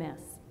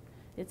IMS.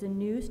 It's a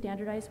new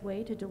standardized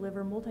way to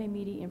deliver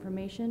multimedia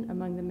information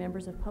among the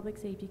members of public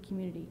safety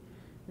community.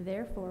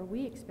 Therefore,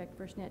 we expect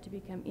FirstNet to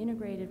become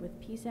integrated with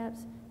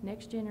PSAPs.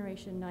 Next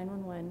Generation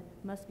 911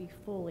 must be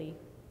fully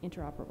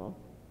interoperable.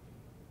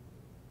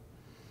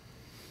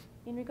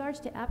 In regards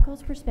to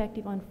APCO's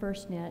perspective on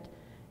FirstNet,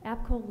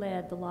 APCO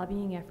led the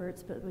lobbying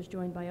efforts but was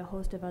joined by a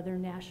host of other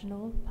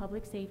national,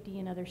 public safety,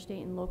 and other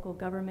state and local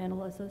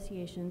governmental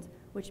associations,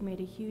 which made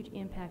a huge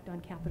impact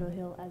on Capitol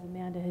Hill, as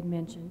Amanda had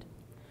mentioned.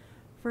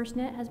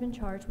 FirstNet has been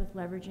charged with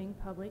leveraging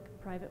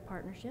public-private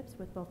partnerships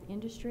with both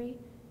industry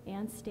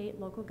and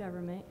state local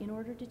government in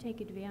order to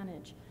take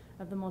advantage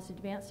of the most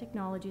advanced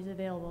technologies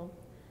available,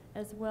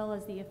 as well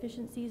as the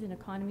efficiencies and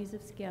economies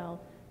of scale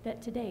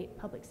that to date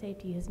public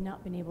safety has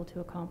not been able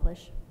to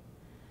accomplish.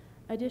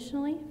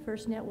 Additionally,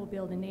 FirstNet will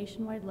build a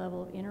nationwide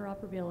level of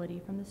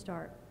interoperability from the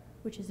start,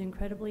 which is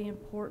incredibly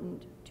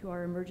important to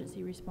our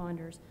emergency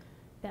responders.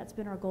 That's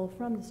been our goal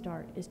from the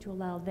start, is to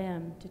allow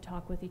them to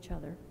talk with each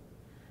other.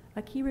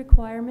 A key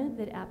requirement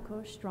that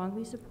APCO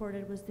strongly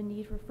supported was the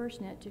need for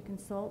FirstNet to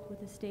consult with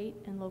the state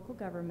and local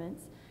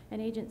governments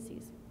and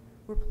agencies.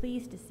 We're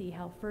pleased to see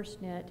how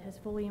FirstNet has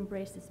fully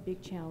embraced this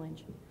big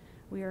challenge.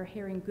 We are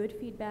hearing good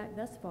feedback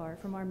thus far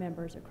from our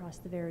members across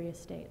the various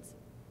states.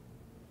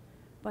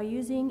 By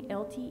using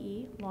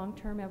LTE,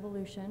 long-term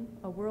evolution,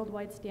 a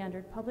worldwide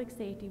standard, public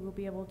safety will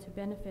be able to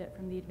benefit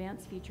from the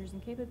advanced features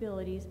and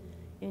capabilities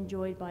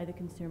enjoyed by the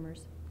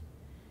consumers.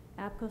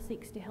 APCO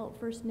seeks to help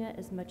FirstNet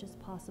as much as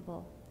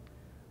possible.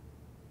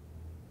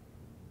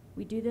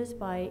 We do this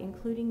by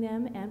including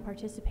them and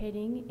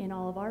participating in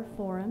all of our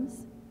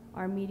forums,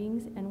 our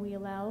meetings, and we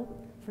allow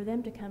for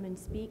them to come and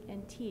speak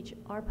and teach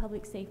our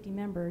public safety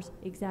members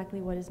exactly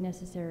what is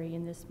necessary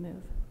in this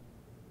move.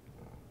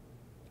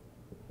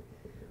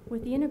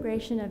 With the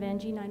integration of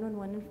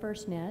NG911 and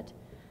FirstNet,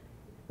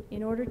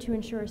 in order to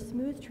ensure a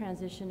smooth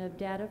transition of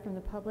data from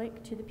the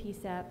public to the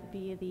PSAP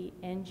via the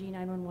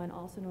NG911,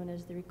 also known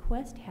as the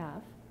request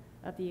half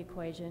of the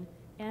equation,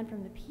 and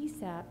from the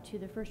PSAP to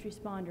the first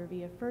responder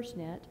via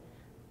FirstNet,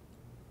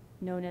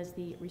 known as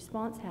the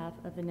response half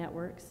of the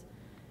networks,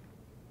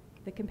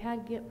 the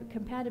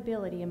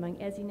compatibility among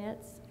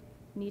EZNets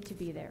need to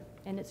be there,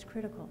 and it's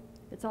critical.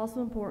 It's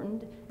also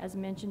important, as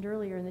mentioned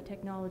earlier in the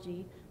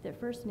technology, that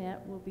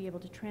FirstNet will be able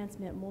to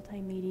transmit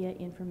multimedia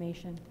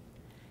information.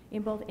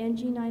 In both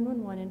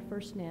NG911 and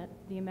FirstNet,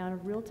 the amount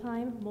of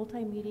real-time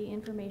multimedia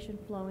information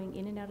flowing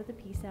in and out of the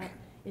PSAP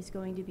is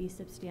going to be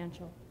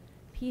substantial.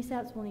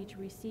 PSAPs will need to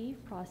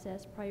receive,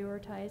 process,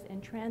 prioritize,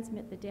 and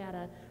transmit the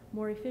data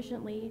more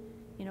efficiently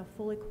in a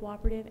fully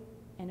cooperative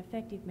and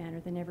effective manner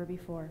than ever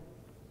before.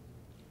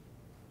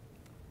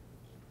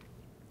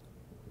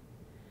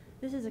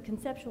 This is a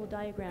conceptual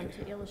diagram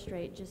to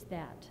illustrate just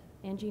that,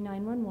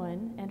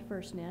 NG911 and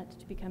FirstNet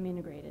to become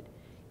integrated.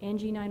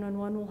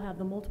 NG911 will have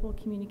the multiple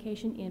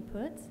communication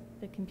inputs,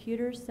 the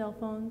computers, cell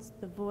phones,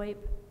 the VoIP,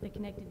 the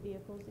connected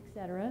vehicles,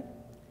 etc.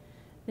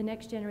 The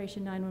next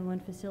generation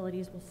 911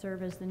 facilities will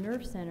serve as the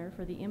nerve center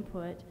for the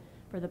input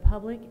for the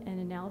public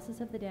and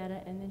analysis of the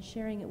data and then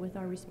sharing it with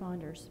our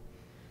responders.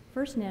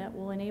 FirstNet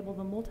will enable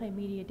the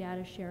multimedia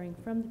data sharing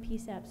from the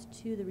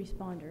PSAPs to the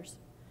responders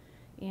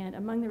and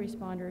among the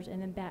responders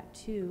and then back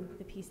to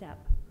the PSAP.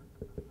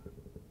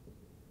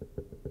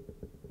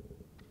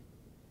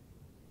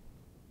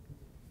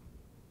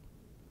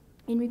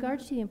 In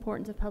regards to the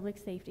importance of public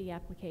safety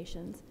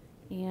applications,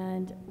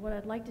 and what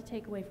I'd like to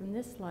take away from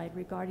this slide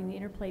regarding the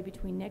interplay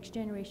between Next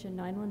Generation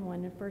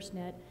 911 and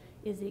FirstNet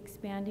is the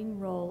expanding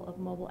role of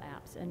mobile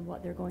apps and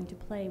what they're going to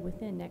play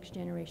within Next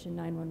Generation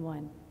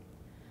 911.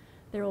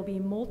 There will be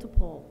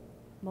multiple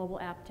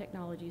mobile app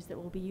technologies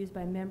that will be used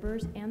by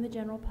members and the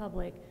general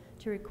public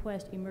to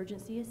request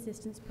emergency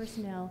assistance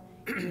personnel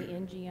in the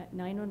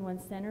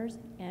NG911 centers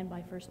and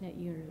by FirstNet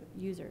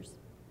users.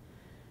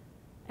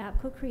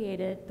 APCO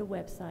created the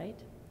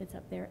website, it's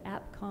up there,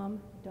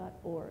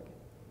 appcom.org.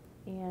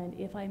 And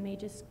if I may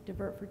just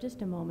divert for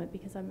just a moment,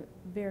 because I'm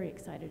very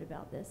excited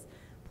about this,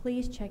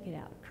 please check it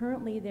out.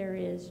 Currently there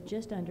is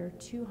just under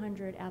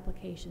 200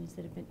 applications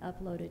that have been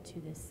uploaded to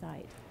this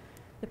site.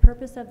 The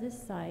purpose of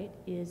this site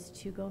is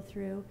to go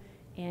through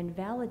and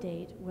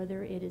validate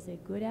whether it is a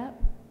good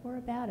app or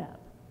a bad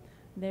app.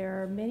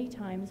 There are many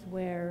times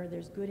where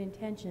there's good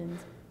intentions,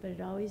 but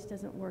it always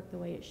doesn't work the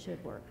way it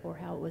should work or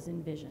how it was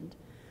envisioned.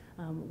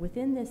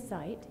 Within this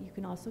site, you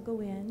can also go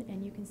in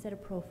and you can set a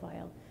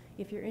profile.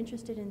 If you're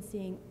interested in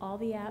seeing all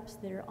the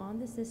apps that are on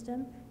the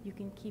system, you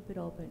can keep it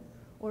open.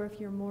 Or if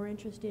you're more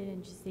interested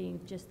in seeing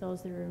just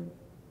those that are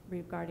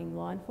regarding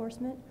law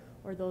enforcement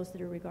or those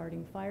that are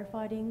regarding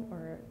firefighting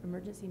or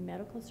emergency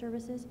medical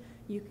services,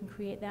 you can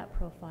create that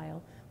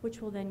profile,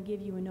 which will then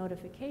give you a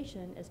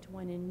notification as to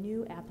when a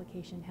new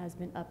application has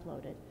been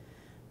uploaded.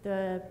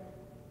 The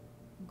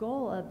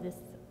goal of this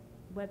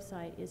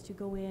website is to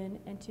go in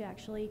and to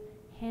actually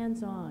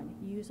hands-on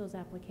use those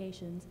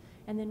applications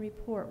and then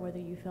report whether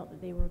you felt that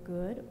they were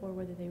good or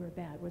whether they were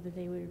bad, whether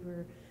they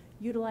were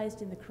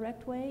utilized in the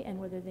correct way and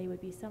whether they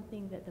would be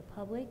something that the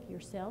public,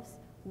 yourselves,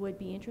 would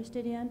be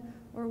interested in,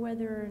 or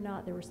whether or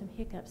not there were some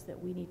hiccups that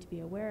we need to be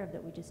aware of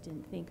that we just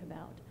didn't think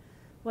about.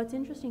 What's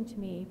interesting to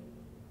me,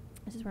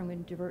 this is where I'm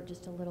going to divert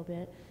just a little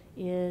bit,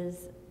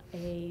 is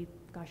a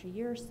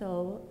year or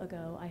so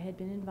ago, I had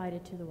been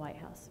invited to the White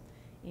House,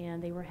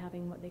 and they were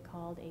having what they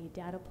called a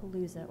data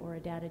palooza or a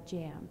data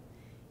jam.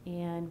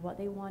 And what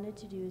they wanted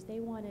to do is they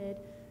wanted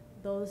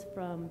those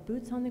from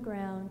boots on the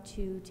ground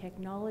to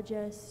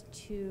technologists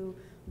to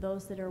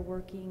those that are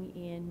working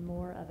in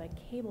more of a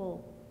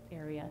cable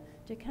area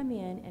to come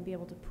in and be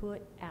able to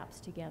put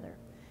apps together.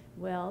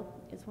 Well,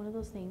 it's one of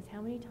those things,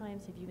 how many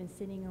times have you been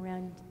sitting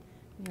around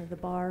the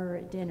bar or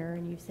at dinner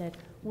and you've said,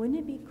 wouldn't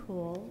it be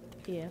cool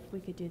if we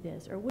could do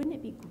this? Or wouldn't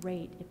it be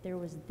great if there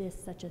was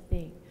such a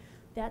thing?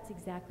 That's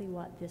exactly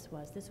what this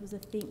was. This was a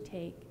think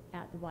tank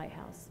at the White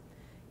House.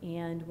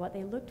 And what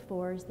they looked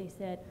for is they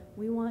said,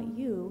 we want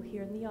you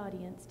here in the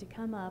audience to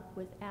come up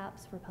with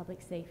apps for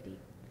public safety.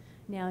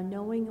 Now,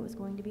 knowing it was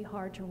going to be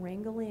hard to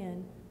wrangle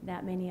in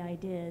that many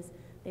ideas,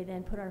 they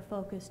then put our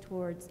focus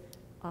towards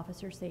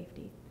officer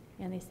safety.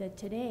 And they said,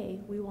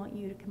 today, we want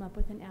you to come up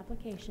with an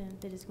application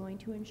that is going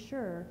to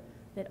ensure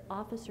that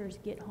officers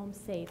get home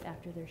safe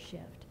after their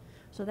shift.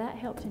 So that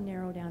helped to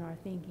narrow down our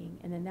thinking.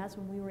 And then that's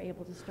when we were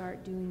able to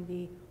start doing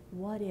the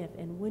what if,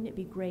 and wouldn't it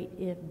be great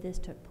if this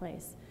took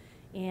place?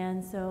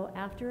 And so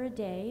after a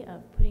day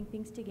of putting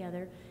things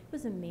together, it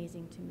was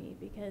amazing to me,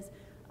 because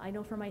I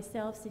know for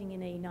myself, sitting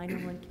in a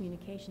 911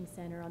 communication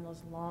center on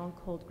those long,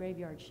 cold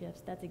graveyard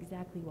shifts, that's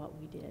exactly what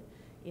we did,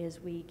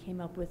 is we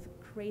came up with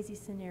crazy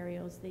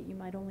scenarios that you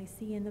might only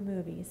see in the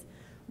movies.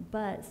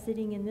 But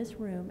sitting in this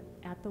room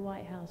at the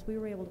White House, we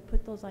were able to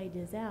put those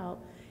ideas out,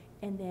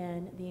 and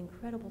then the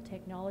incredible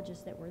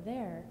technologists that were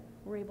there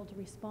were able to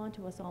respond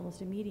to us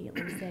almost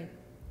immediately and say,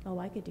 oh,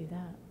 I could do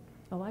that.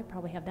 Oh, I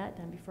probably have that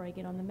done before I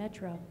get on the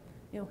metro.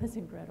 It was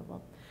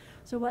incredible.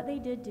 So what they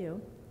did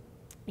do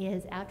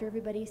is, after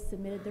everybody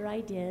submitted their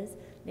ideas,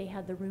 they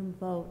had the room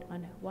vote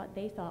on what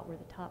they thought were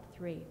the top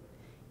 3.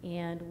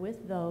 And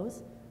with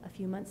those, a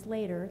few months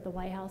later, the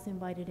White House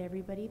invited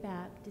everybody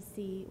back to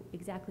see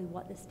exactly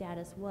what the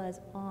status was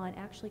on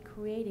actually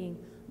creating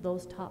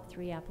those top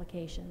 3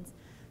 applications.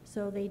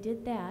 So they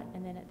did that,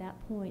 and then at that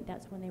point,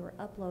 that's when they were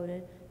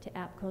uploaded to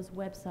APCO's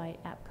website,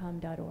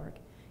 appcom.org.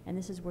 And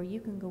this is where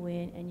you can go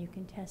in and you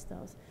can test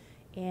those.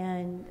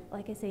 And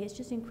like I say, it's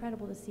just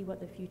incredible to see what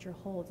the future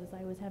holds. As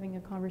I was having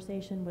a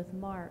conversation with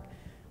Mark,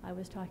 I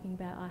was talking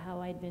about how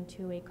I'd been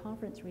to a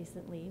conference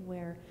recently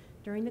where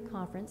during the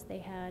conference they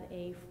had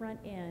a front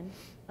end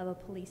of a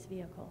police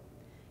vehicle.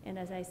 And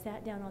as I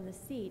sat down on the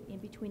seat, in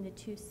between the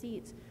 2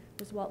 seats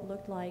was what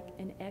looked like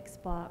an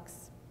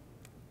Xbox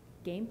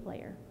game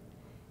player.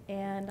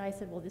 And I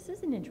said, well, this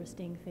is an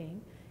interesting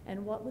thing.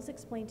 And what was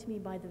explained to me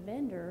by the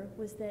vendor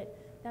was that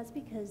that's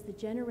because the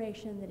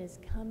generation that is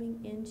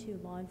coming into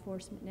law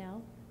enforcement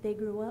now, they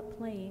grew up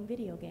playing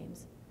video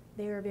games.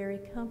 They are very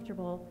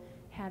comfortable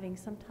having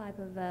some type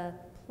of a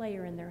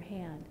player in their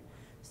hand.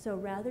 So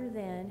rather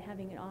than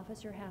having an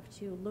officer have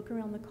to look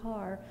around the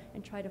car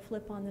and try to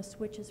flip on the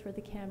switches for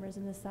the cameras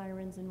and the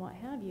sirens and what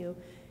have you,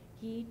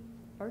 he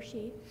or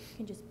she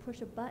can just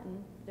push a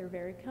button they're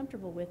very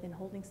comfortable with and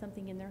holding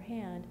something in their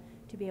hand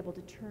to be able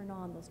to turn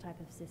on those type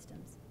of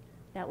systems.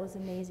 That was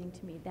amazing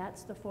to me.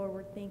 That's the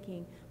forward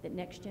thinking that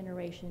Next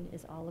Generation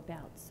is all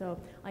about. So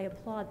I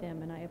applaud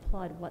them, and I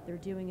applaud what they're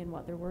doing and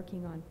what they're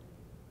working on.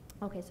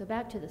 Okay, so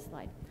back to the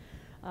slide.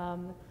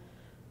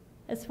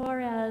 As far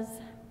as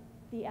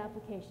the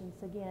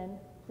applications, again,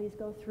 please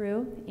go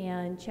through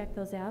and check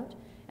those out.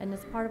 And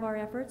as part of our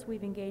efforts,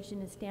 we've engaged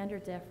in a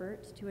standards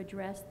effort to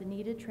address the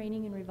needed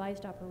training and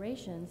revised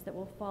operations that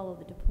will follow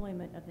the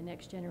deployment of the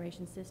Next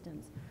Generation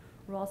systems.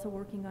 We're also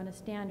working on a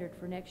standard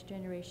for Next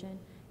Generation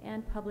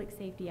and public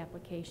safety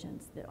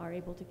applications that are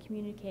able to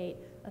communicate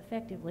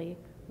effectively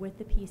with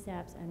the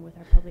PSAPs and with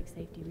our public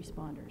safety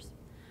responders.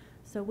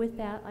 So with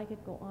that, I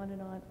could go on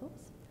and on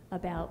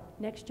about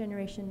Next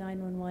Generation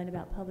 911,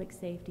 about public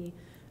safety,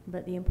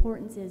 but the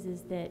importance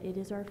is that it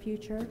is our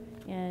future,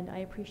 and I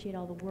appreciate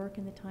all the work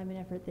and the time and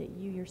effort that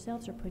you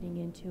yourselves are putting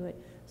into it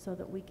so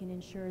that we can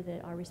ensure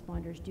that our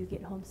responders do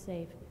get home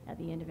safe at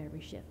the end of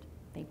every shift.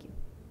 Thank you.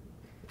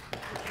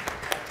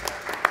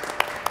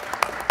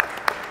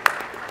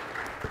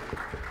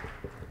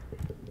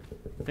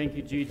 Thank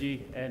you,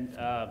 Gigi. And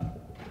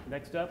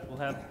next up, we'll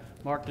have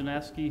Mark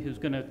Dunaski, who's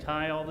going to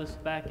tie all this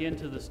back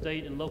into the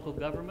state and local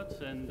governments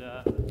and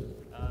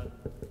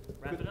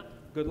wrap it up.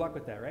 Good luck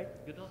with that, right?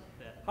 Good luck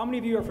with that. How many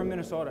of you are from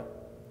Minnesota?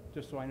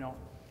 Just so I know.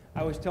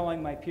 I was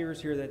telling my peers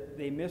here that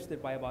they missed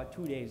it by about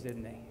 2 days,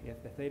 didn't they?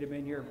 If they'd have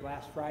been here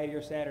last Friday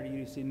or Saturday, you'd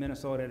have seen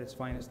Minnesota at its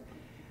finest.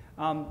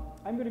 I'm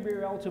going to be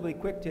relatively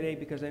quick today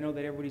because I know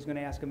that everybody's going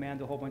to ask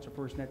Amanda a whole bunch of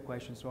FirstNet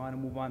questions, so I want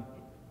to move on.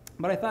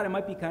 But I thought it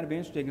might be kind of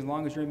interesting, as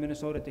long as you're in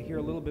Minnesota, to hear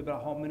a little bit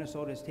about how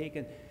Minnesota has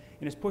taken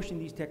and is pushing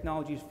these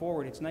technologies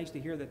forward. It's nice to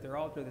hear that they're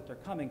out there, that they're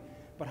coming,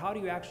 but how do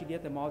you actually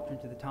get them out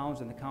into the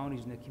towns and the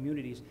counties and the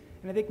communities?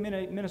 And I think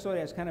Minnesota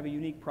has kind of a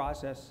unique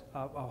process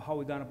of how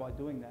we've gone about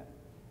doing that.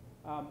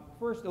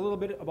 First, a little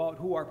bit about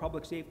who our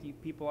public safety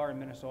people are in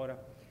Minnesota.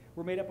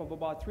 We're made up of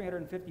about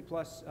 350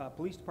 plus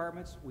police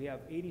departments. We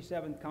have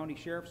 87 county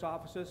sheriff's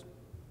offices,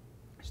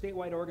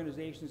 statewide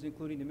organizations,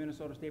 including the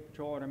Minnesota State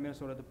Patrol and our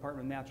Minnesota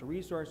Department of Natural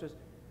Resources.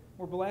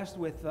 We're blessed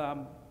with,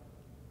 well,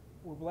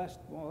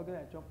 look at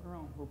that, jumping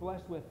around. We're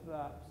blessed with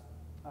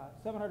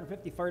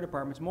 750 fire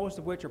departments, most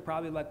of which are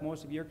probably like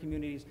most of your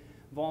communities,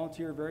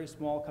 volunteer, very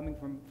small, coming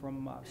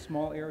from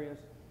small areas.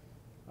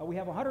 We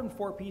have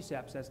 104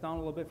 PSAPs. That's down a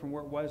little bit from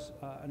where it was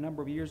a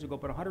number of years ago,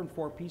 but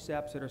 104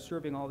 PSAPs that are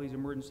serving all these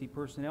emergency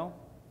personnel.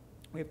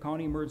 We have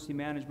county emergency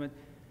management,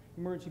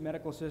 emergency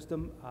medical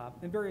system,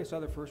 and various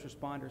other first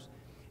responders.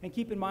 And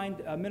keep in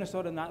mind,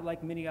 Minnesota, not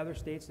like many other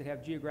states that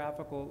have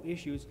geographical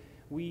issues,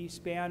 we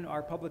span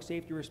our public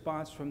safety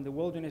response from the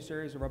wilderness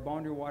areas of our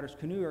Boundary Waters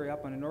canoe area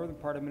up on the northern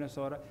part of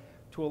Minnesota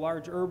to a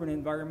large urban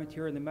environment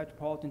here in the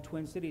metropolitan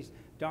Twin Cities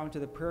down to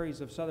the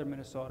prairies of southern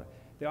Minnesota.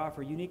 They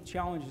offer unique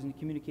challenges in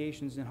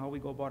communications and how we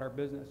go about our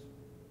business.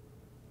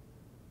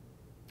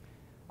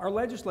 Our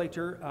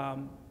legislature,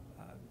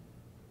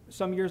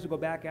 some years ago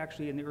back,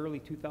 actually in the early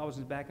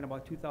 2000s, back in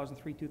about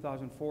 2003,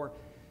 2004,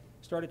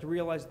 started to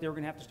realize that they were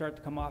going to have to start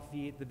to come off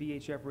the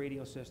VHF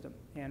radio system.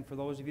 And for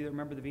those of you that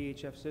remember the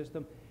VHF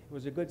system, it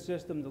was a good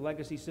system. The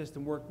legacy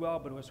system worked well,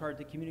 but it was hard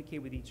to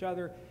communicate with each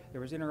other.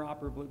 There was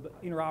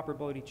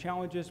interoperability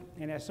challenges.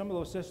 And as some of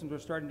those systems were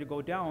starting to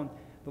go down,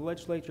 the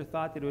legislature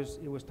thought that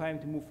it was time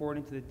to move forward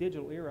into the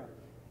digital era.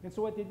 And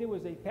so what they did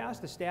was they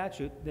passed a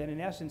statute that in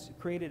essence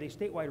created a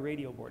statewide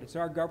radio board. It's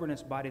our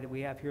governance body that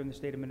we have here in the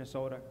state of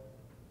Minnesota.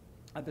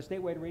 The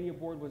statewide radio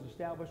board was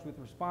established with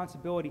the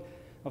responsibility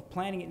of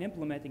planning and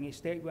implementing a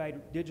statewide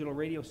digital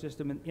radio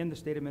system in the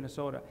state of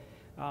Minnesota.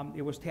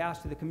 It was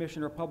tasked to the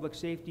Commissioner of Public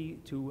Safety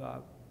to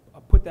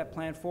put that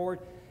plan forward.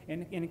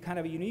 And in kind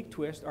of a unique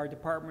twist, our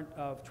Department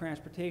of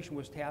Transportation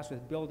was tasked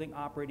with building,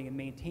 operating, and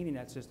maintaining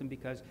that system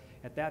because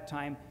at that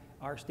time,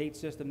 our state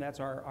system, that's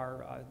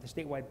the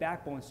statewide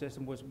backbone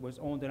system, was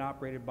owned and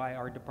operated by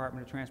our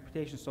Department of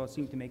Transportation, so it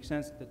seemed to make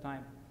sense at the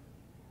time.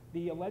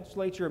 The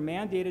legislature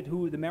mandated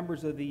who the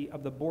members of the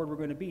board were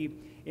going to be.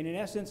 And in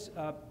essence,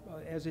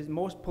 as in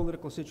most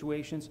political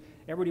situations,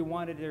 everybody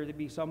wanted there to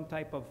be some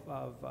type of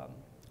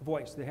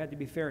voice. There had to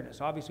be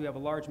fairness. Obviously, we have a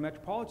large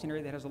metropolitan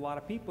area that has a lot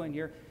of people in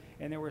here,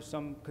 and there was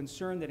some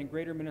concern that in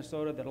greater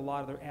Minnesota that a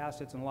lot of their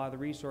assets and a lot of the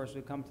resources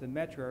would come to the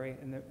metro area,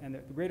 and the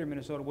greater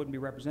Minnesota wouldn't be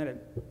represented.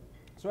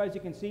 So as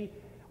you can see,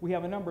 we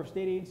have a number of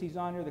state agencies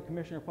on here, the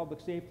Commissioner of Public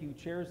Safety, who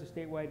chairs the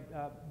statewide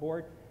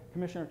board,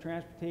 Commissioner of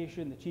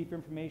Transportation, the Chief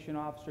Information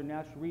Officer,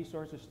 Natural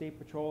Resources, State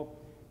Patrol,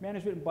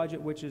 Management and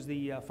Budget, which is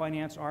the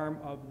finance arm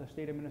of the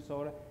state of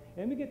Minnesota.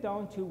 And we get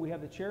down to, we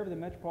have the chair of the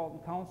Metropolitan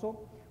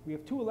Council. We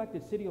have 2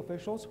 elected city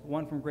officials,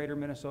 one from greater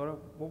Minnesota.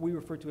 What we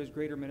refer to as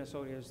greater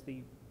Minnesota is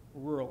the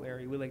rural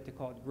area. We like to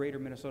call it greater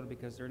Minnesota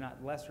because they're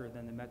not lesser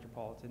than the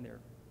metropolitan, they're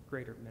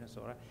greater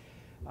Minnesota.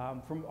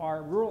 From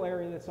our rural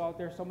area that's out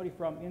there, somebody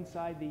from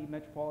inside the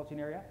metropolitan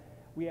area.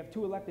 We have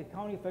 2 elected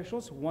county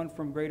officials, one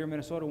from greater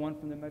Minnesota, one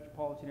from the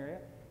metropolitan area.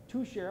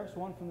 2 sheriffs,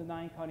 one from the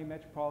 9-county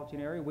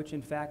metropolitan area, which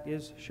in fact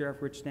is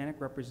Sheriff Rich Stanek,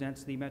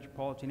 represents the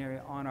metropolitan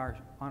area on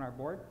our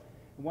board.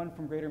 One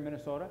from greater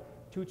Minnesota.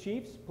 2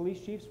 chiefs,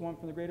 police chiefs, one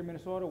from the greater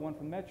Minnesota, one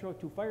from Metro,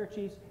 2 fire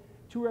chiefs,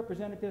 2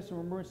 representatives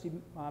from emergency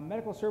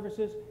medical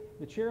services,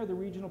 the chair of the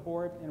regional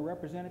board, and a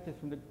representative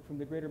from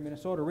the greater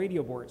Minnesota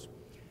radio boards.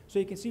 So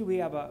you can see we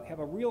have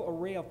a real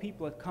array of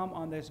people that come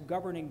on this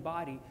governing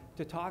body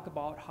to talk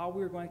about how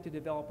we're going to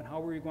develop and how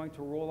we're going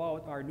to roll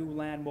out our new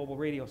land mobile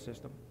radio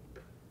system.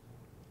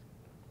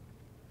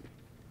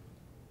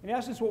 In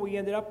essence, what we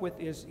ended up with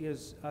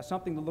is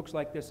something that looks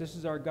like this. This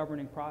is our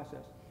governing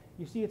process.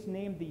 You see it's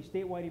named the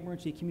Statewide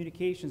Emergency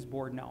Communications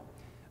Board now.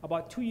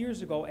 About 2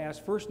 years ago, as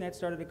FirstNet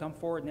started to come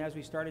forward and as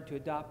we started to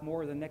adopt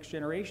more of the next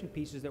generation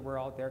pieces that were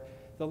out there,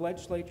 the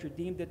legislature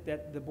deemed it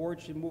that the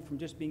board should move from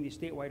just being the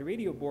statewide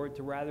radio board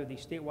to rather the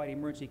statewide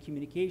emergency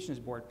communications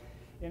board.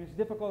 And it's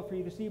difficult for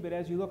you to see, but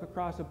as you look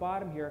across the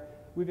bottom here,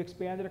 we've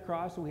expanded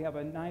across. So we have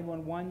a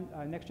 911,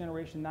 next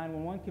generation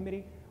 911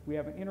 committee. We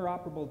have an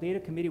interoperable data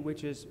committee,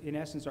 which is in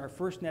essence our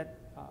FirstNet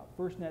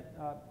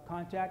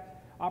contact.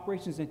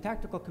 Operations and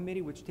Technical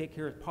Committee, which take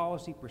care of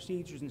policy,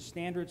 procedures, and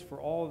standards for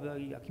all of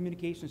the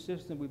communication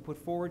systems we put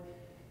forward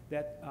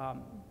that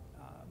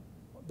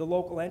the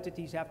local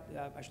entities have,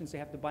 I shouldn't say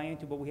have to buy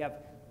into, but we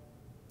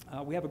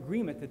have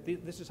agreement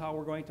that this is how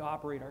we're going to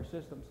operate our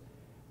systems.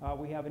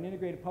 We have an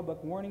integrated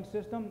public warning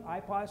system,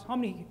 IPAWS. How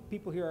many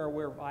people here are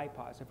aware of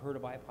IPAWS, have heard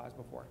of IPAWS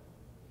before?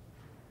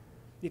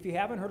 If you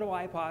haven't heard of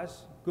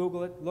IPAWS,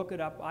 Google it, look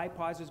it up.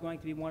 IPAWS is going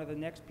to be one of the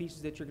next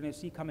pieces that you're going to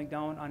see coming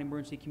down on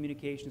emergency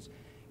communications.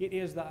 It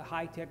is the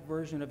high-tech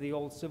version of the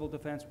old civil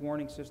defense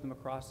warning system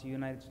across the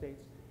United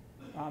States.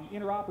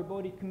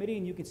 Interoperability Committee,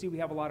 and you can see we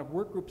have a lot of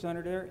work groups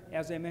under there.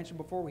 As I mentioned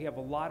before, we have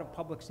a lot of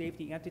public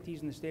safety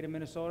entities in the state of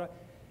Minnesota,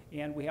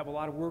 and we have a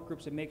lot of work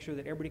groups that make sure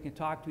that everybody can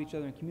talk to each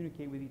other and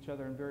communicate with each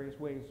other in various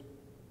ways.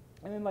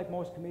 And then like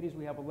most committees,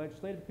 we have a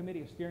legislative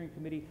committee, a steering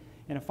committee,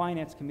 and a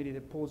finance committee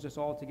that pulls this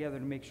all together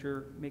to make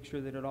sure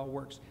that it all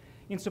works.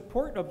 In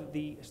support of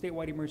the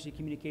Statewide Emergency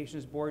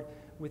Communications Board,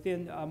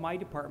 within my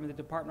department,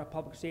 the Department of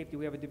Public Safety,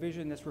 we have a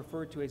division that's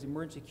referred to as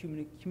Emergency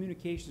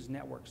Communications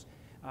Networks.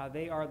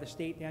 They are the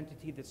state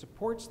entity that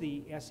supports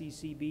the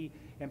SECB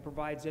and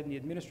provides them the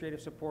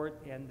administrative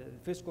support and the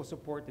fiscal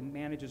support and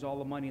manages all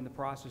the money in the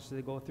process that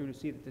they go through to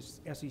see that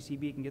this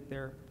SECB can get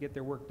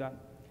their work done.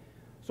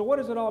 So what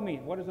does it all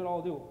mean? What does it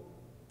all do?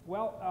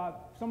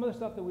 Well, some of the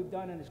stuff that we've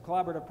done in this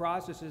collaborative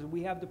process is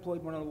we have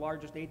deployed one of the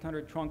largest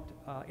 800 trunked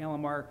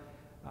LMR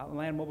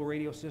land mobile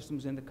radio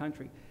systems in the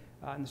country.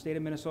 And the state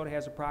of Minnesota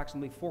has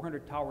approximately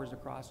 400 towers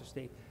across the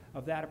state.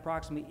 Of that,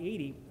 approximately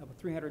 80 of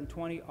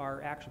 320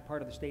 are actually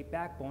part of the state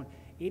backbone.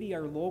 80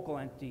 are local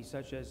entities,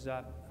 such as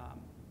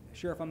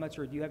Sheriff, I'm not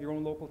sure, do you have your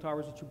own local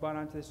towers that you brought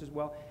onto this as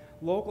well?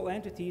 local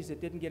entities that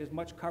didn't get as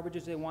much coverage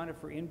as they wanted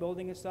for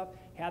in-building and stuff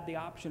had the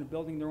option of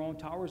building their own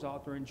towers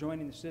out there and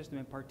joining the system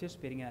and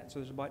participating in it. So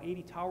there's about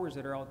 80 towers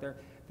that are out there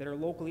that are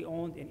locally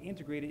owned and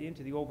integrated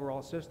into the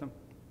overall system.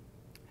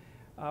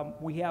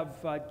 We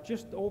have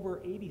just over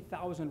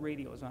 80,000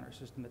 radios on our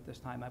system at this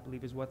time, I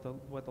believe is what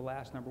the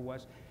last number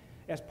was.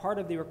 As part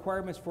of the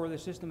requirements for the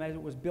system as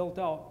it was built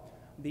out,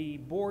 the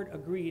board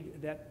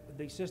agreed that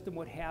the system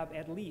would have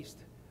at least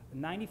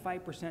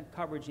 95%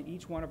 coverage in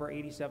each one of our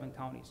 87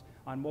 counties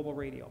on mobile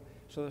radio.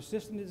 So the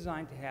system is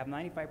designed to have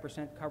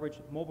 95% coverage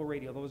mobile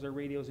radio. Those are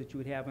radios that you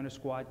would have in a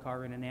squad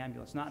car in an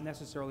ambulance, not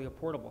necessarily a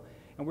portable.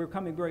 And we're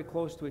coming very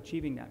close to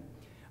achieving that.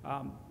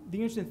 The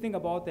interesting thing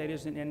about that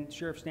is, and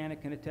Sheriff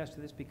Stanek can attest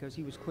to this because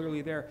he was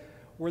clearly there,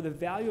 where the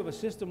value of a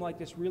system like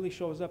this really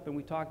shows up, and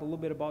we talked a little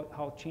bit about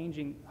how it's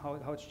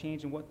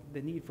changed and what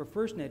the need for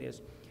FirstNet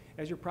is.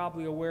 As you're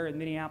probably aware, in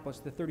Minneapolis,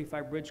 the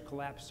 35 bridge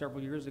collapsed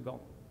several years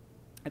ago.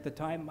 At the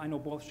time, I know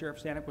both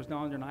Sheriff Stanek was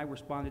down there and I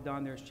responded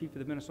down there as chief of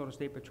the Minnesota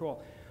State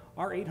Patrol.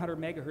 Our 800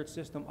 megahertz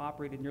system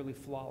operated nearly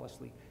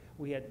flawlessly.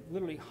 We had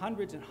literally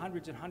hundreds and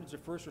hundreds and hundreds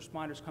of first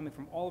responders coming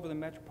from all over the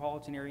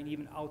metropolitan area and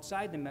even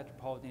outside the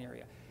metropolitan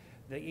area.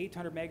 The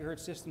 800 megahertz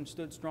system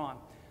stood strong.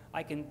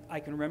 I can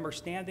remember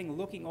standing,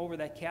 looking over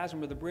that chasm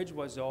where the bridge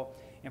was, though,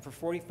 and for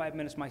 45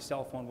 minutes my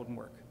cell phone wouldn't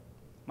work.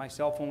 My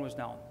cell phone was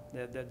down.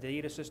 The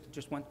data system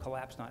just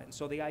collapsed on it. And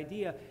so the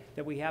idea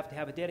that we have to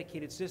have a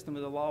dedicated system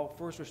that allow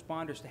first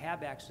responders to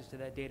have access to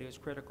that data is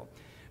critical.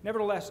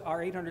 Nevertheless,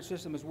 our 800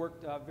 system has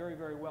worked very,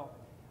 very well.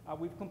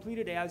 We've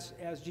completed, as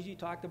Gigi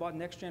talked about,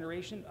 next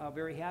generation.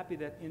 Very happy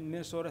that in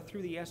Minnesota,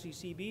 through the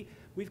SECB,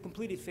 we've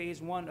completed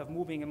phase 1 of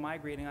moving and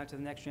migrating onto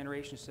the next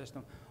generation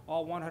system.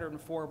 All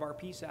 104 of our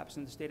PSAPs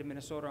in the state of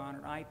Minnesota are on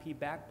an IP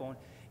backbone,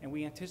 and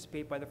we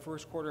anticipate by the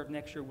first quarter of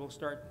next year, we'll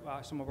start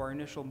some of our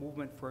initial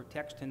movement for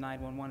text to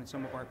 911 in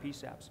some of our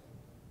PSAPs.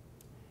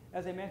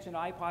 As I mentioned,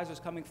 IPAWS is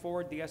coming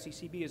forward. The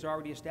SECB has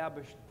already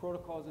established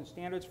protocols and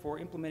standards for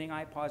implementing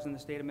IPAWS in the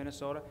state of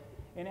Minnesota.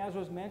 And as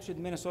was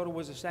mentioned, Minnesota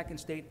was the second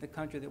state in the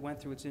country that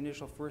went through its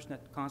initial FirstNet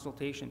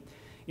consultation.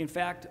 In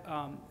fact,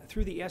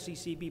 through the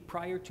SECB,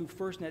 prior to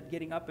FirstNet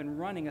getting up and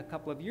running a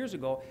couple of years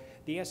ago,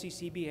 the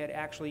SECB had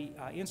actually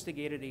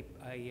instigated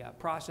a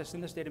process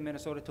in the state of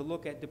Minnesota to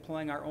look at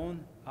deploying our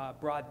own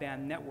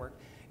broadband network.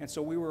 And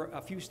so we were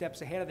a few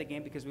steps ahead of the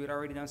game because we had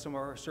already done some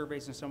of our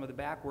surveys and some of the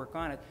back work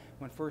on it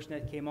when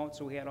FirstNet came out,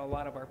 so we had a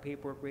lot of our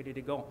paperwork ready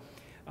to go.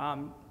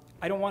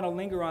 I don't want to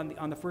linger on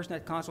the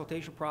FirstNet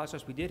consultation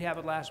process. We did have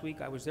it last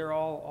week. I was there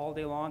all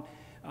day long.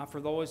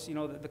 For those, you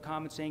know, the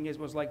common saying is,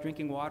 was like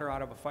drinking water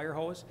out of a fire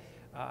hose.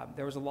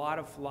 There was a lot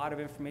of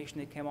information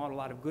that came out, a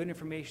lot of good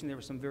information. There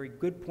were some very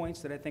good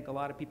points that I think a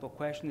lot of people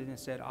questioned and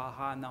said,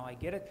 aha, now I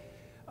get it.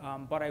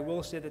 But I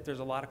will say that there's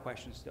a lot of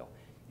questions still.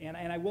 And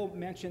I will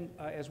mention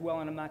as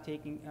well, and I'm not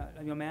taking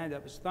Amanda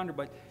up as thunder,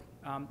 but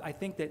I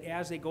think that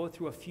as they go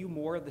through a few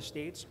more of the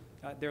states,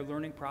 their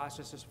learning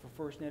processes for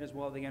FirstNet as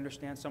well, they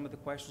understand some of the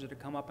questions that have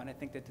come up, and I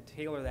think that to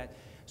tailor that.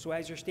 So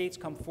as your states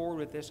come forward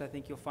with this, I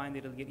think you'll find that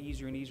it'll get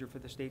easier and easier for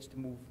the states to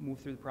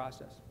move through the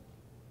process.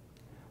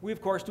 We,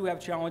 of course, do have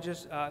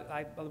challenges.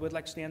 I would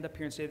like to stand up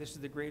here and say this is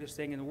the greatest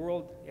thing in the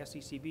world,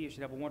 SECB. You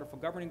should have a wonderful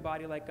governing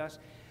body like us,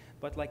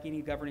 but like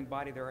any governing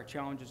body, there are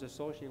challenges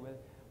associated with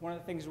it. One of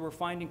the things we're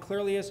finding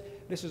clearly is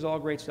this is all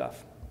great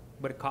stuff,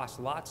 but it costs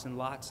lots and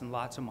lots and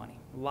lots of money,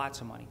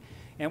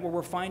 And what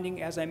we're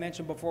finding, as I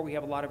mentioned before, we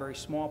have a lot of very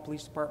small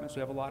police departments. We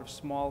have a lot of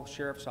small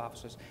sheriff's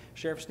offices.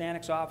 Sheriff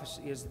Stanek's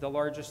office is the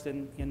largest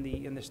in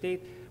the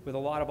state with a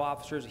lot of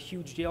officers, a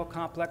huge jail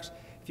complex.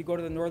 If you go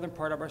to the northern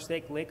part of our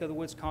state, Lake of the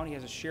Woods County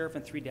has a sheriff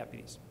and 3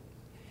 deputies.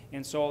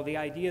 And so the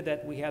idea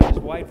that we have this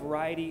wide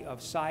variety of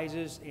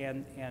sizes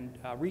and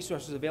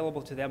resources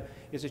available to them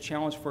is a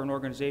challenge for an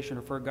organization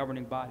or for a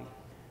governing body.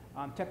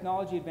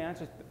 Technology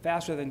advances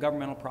faster than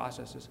governmental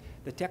processes.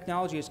 The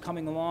technology is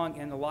coming along,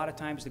 and a lot of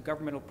times the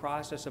governmental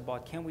process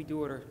about can we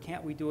do it or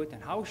can't we do it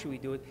and how should we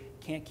do it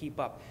can't keep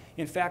up.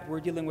 In fact, we're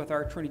dealing with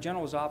our Attorney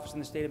General's office in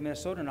the state of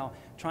Minnesota now,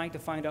 trying to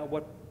find out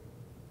what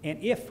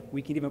and if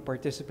we can even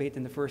participate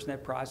in the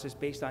FirstNet process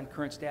based on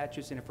current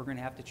statutes and if we're going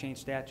to have to change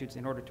statutes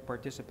in order to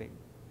participate.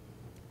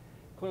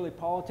 Clearly,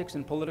 politics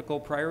and political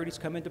priorities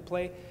come into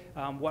play.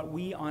 What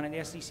we on an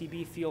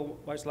SECB feel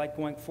was like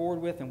going forward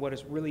with and what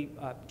is really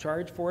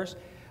charged for us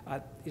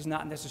is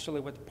not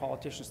necessarily what the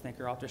politicians think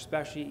are out there,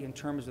 especially in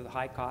terms of the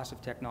high cost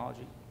of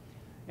technology.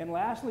 And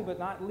lastly, but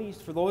not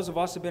least, for those of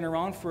us who have been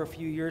around for a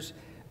few years,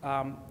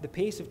 the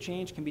pace of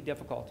change can be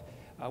difficult.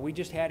 We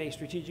just had a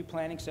strategic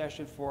planning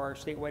session for our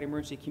statewide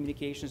emergency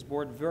communications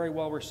board, very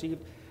well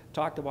received.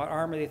 Talked about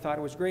ARMA, they thought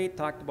it was great.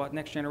 Talked about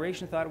Next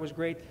Generation, thought it was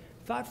great.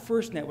 Thought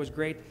FirstNet was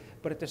great,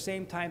 but at the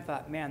same time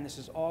thought, man, this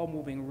is all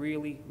moving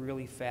really,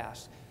 really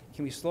fast.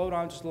 Can we slow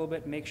down just a little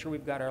bit, make sure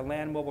we've got our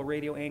land mobile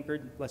radio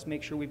anchored, let's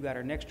make sure we've got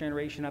our Next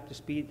Generation up to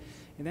speed,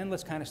 and then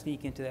let's kind of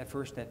sneak into that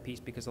FirstNet piece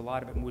because a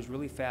lot of it moves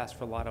really fast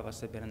for a lot of us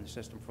that have been in the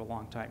system for a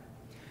long time.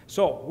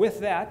 So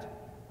with that,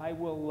 I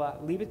will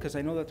leave it because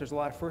I know that there's a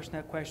lot of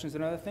FirstNet questions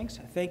and other things.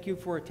 Thank you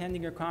for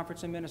attending your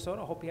conference in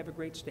Minnesota. I hope you have a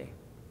great stay.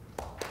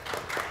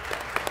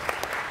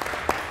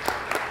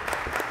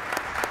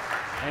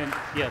 And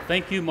yeah,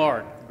 thank you,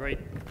 Mark. Great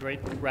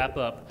wrap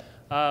up.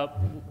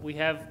 We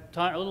have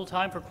a little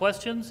time for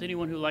questions.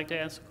 Anyone who'd like to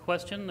ask a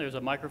question, there's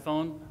a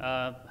microphone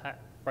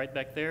right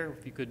back there.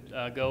 If you could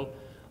go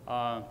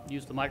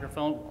use the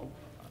microphone.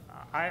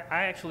 I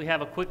actually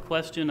have a quick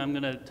question. I'm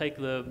going to take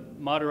the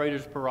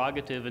moderator's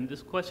prerogative, and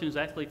this question is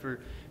actually for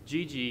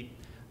Gigi.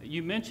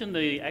 You mentioned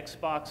the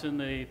Xbox in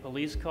the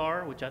police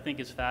car, which I think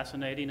is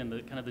fascinating, and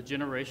the kind of the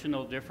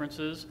generational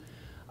differences.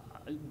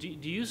 Do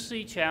you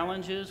see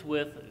challenges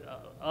with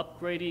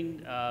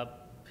upgrading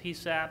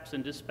PSAPs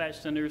and dispatch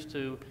centers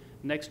to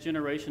next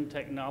generation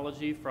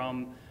technology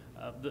from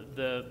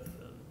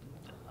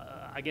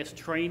I guess,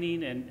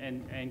 training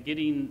and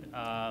getting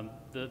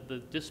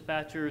the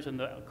dispatchers and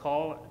the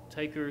call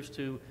takers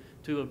to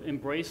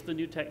embrace the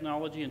new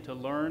technology and to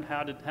learn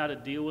how to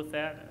deal with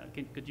that?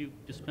 Could you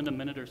just spend a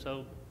minute or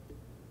so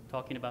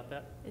talking about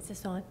that? Is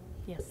this on?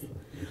 Yes.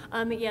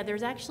 Yeah,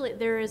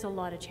 there is a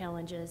lot of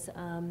challenges.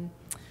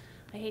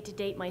 I hate to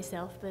date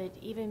myself, but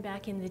even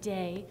back in the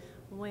day,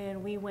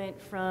 when we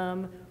went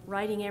from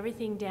writing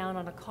everything down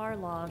on a car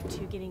log to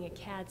getting a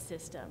CAD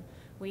system,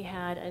 we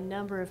had a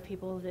number of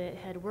people that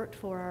had worked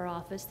for our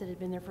office that had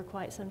been there for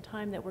quite some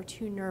time that were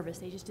too nervous.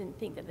 They just didn't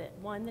think that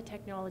one, the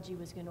technology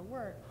was going to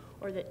work,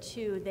 or that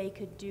two, they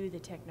could do the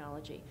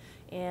technology.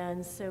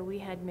 And so we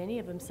had many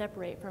of them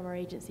separate from our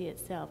agency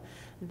itself.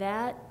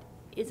 That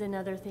is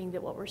another thing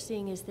that what we're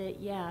seeing is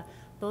that, yeah,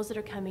 those that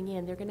are coming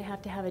in, they're going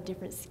to have a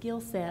different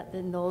skill set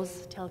than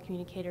those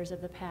telecommunicators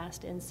of the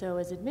past. And so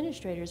as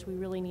administrators, we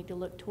really need to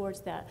look towards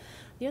that.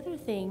 The other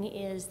thing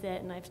is that,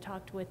 and I've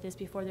talked with this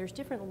before, there's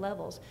different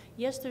levels.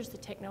 Yes, there's the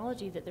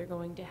technology that they're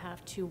going to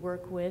have to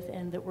work with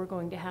and that we're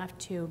going to have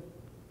to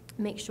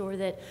make sure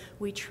that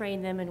we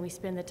train them and we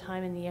spend the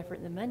time and the effort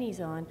and the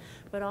monies on,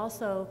 but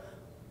also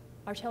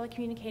our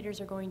telecommunicators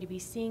are going to be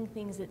seeing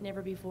things that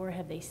never before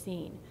have they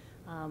seen.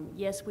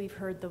 Yes, we've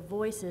heard the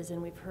voices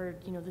and we've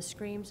heard, the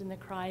screams and the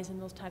cries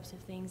and those types of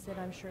things that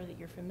I'm sure that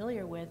you're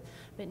familiar with.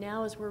 But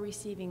now as we're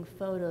receiving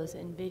photos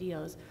and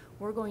videos,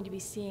 we're going to be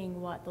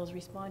seeing what those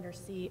responders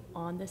see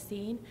on the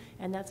scene.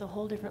 And that's a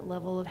whole different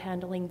level of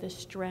handling the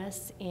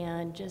stress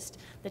and just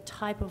the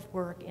type of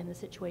work and the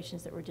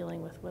situations that we're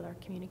dealing with our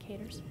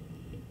communicators.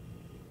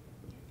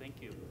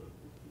 Thank you.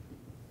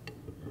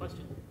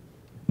 Question?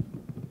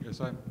 Yes,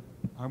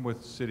 I'm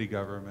with city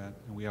government,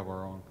 and we have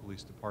our own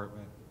police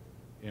department,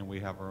 and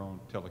we have our own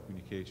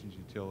telecommunications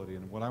utility.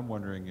 And what I'm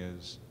wondering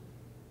is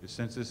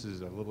since this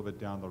is a little bit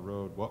down the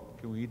road, what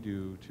can we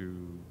do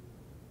to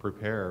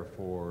prepare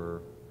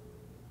for,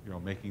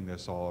 making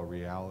this all a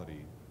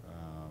reality?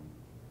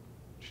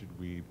 Should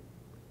we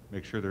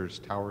make sure there's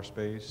tower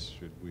space?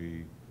 Should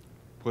we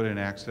put in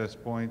access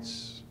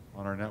points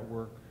on our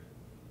network?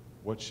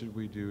 What should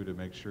we do to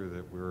make sure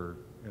that we're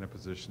in a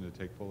position to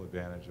take full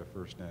advantage of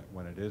FirstNet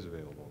when it is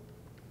available?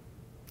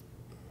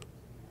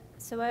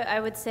 So I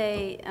would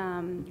say,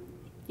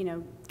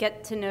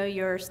 get to know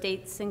your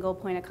state's single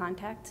point of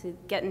contact, to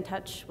get in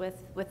touch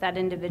with that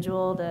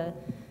individual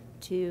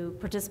to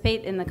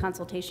participate in the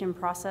consultation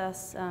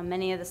process.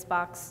 Many of the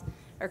SPOCs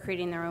are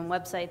creating their own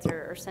websites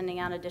or sending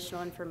out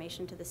additional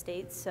information to the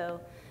states. So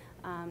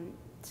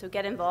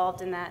get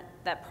involved in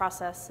that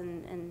process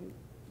and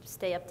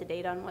stay up to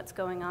date on what's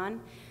going on.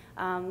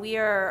 We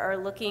are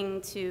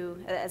looking to,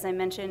 as I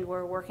mentioned,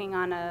 we're working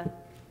on a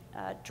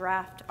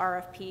draft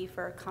RFP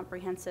for a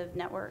comprehensive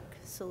network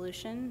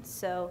solution.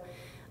 So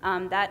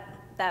that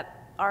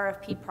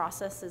RFP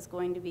process is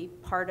going to be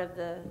part of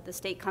the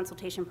state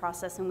consultation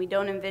process, and we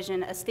don't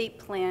envision a state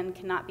plan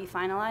cannot be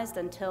finalized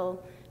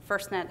until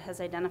FirstNet has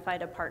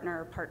identified a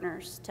partner or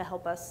partners to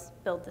help us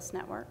build this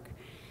network.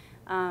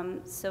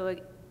 So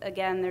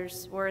again,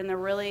 we're in the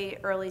really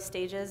early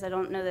stages. I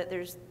don't know that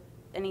there's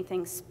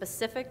anything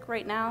specific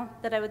right now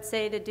that I would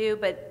say to do,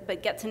 but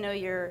get to know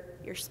your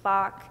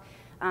SPOC.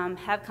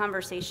 Have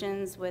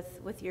conversations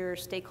with your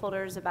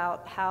stakeholders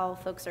about how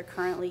folks are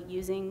currently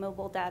using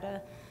mobile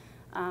data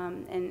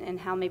and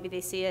how maybe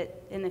they see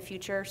it in the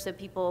future. So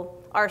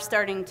people are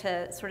starting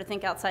to sort of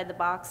think outside the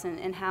box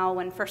and how,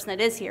 when FirstNet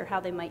is here, how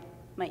they might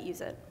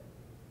use it.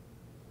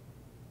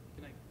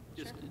 Can I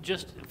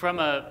just from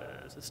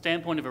a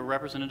standpoint of a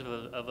representative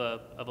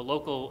of a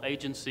local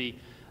agency,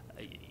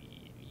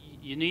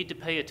 you need to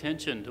pay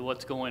attention to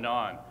what's going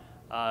on.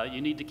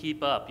 You need to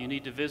keep up. You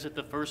need to visit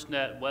the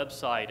FirstNet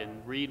website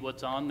and read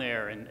what's on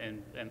there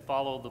and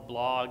follow the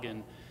blog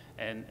and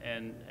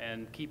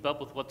keep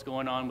up with what's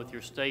going on with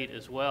your state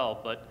as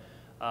well. But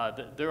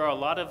there are a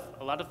lot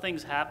of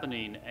things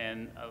happening,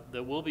 and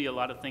there will be a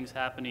lot of things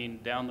happening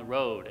down the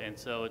road. And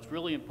so it's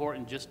really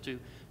important just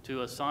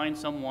to assign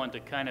someone to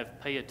kind of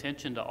pay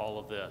attention to all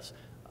of this.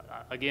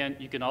 Again,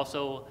 you can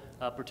also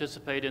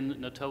participate in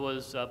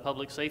NOTOA's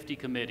Public Safety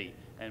Committee,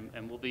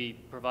 and we'll be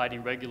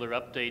providing regular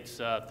updates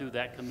through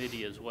that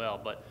committee as well.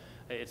 But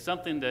it's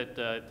something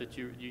that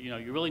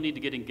you really need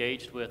to get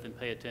engaged with and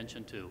pay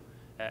attention to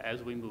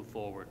as we move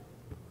forward.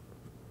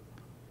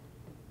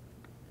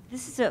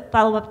 This is a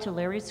follow-up to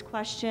Larry's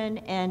question,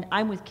 and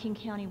I'm with King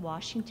County,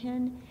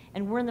 Washington,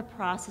 and we're in the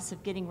process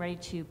of getting ready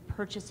to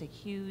purchase a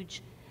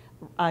huge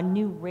a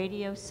new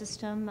radio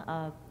system,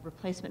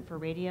 replacement for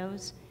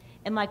radios.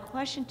 And my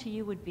question to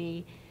you would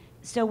be,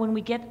 so when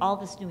we get all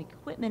this new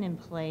equipment in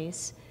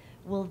place,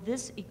 will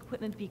this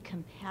equipment be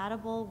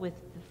compatible with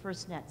the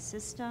FirstNet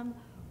system,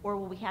 or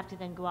will we have to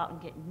then go out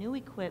and get new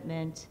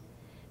equipment?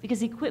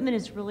 Because equipment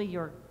is really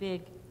your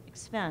big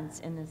expense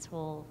in this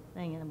whole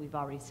thing, and we've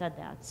already said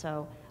that.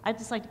 So I'd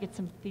just like to get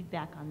some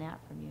feedback on that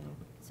from you.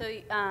 So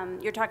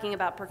you're talking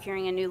about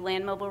procuring a new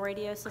land mobile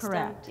radio system?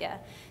 Correct. Yeah.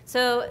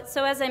 So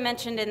as I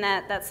mentioned in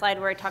that slide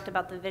where I talked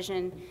about the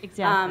vision,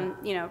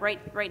 Exactly. you know,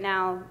 right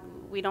now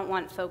we don't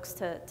want folks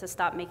to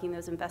stop making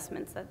those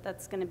investments.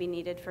 That's going to be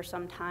needed for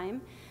some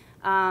time.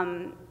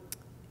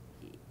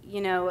 You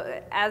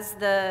know, as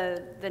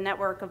the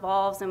network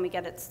evolves and we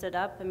get it stood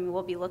up, I mean,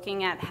 we'll be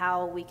looking at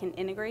how we can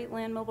integrate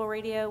land mobile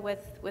radio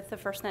with the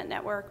FirstNet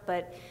network,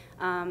 but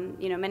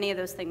you know, many of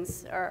those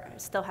things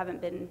still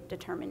haven't been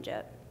determined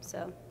yet.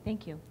 So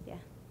Thank you. yeah.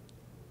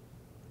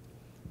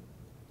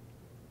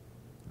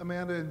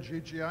 Amanda and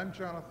Gigi, I'm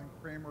Jonathan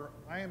Kramer.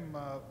 I am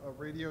a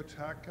radio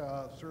tech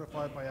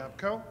certified by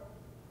APCO.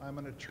 I'm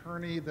an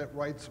attorney that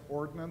writes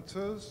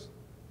ordinances,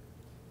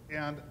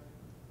 and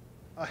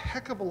a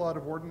heck of a lot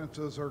of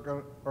ordinances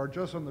are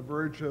just on the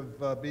verge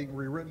of being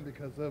rewritten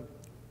because of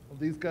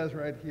these guys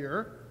right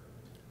here.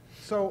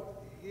 So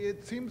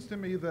it seems to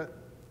me that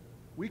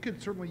we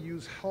could certainly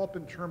use help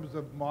in terms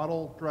of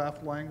model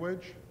draft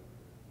language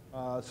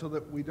so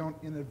that we don't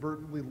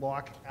inadvertently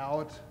lock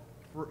out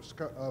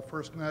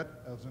FirstNet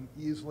as an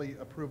easily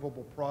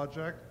approvable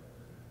project.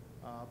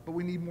 But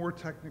we need more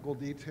technical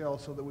detail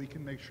so that we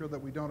can make sure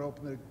that we don't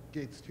open the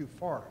gates too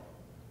far.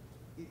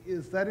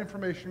 Is that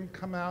information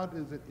come out?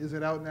 Is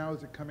it out now?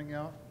 Is it coming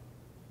out?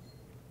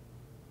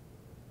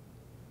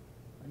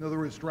 I know there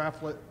was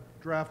draft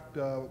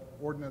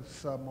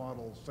ordinance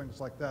models,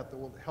 things like that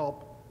will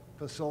help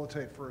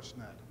facilitate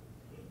FirstNet.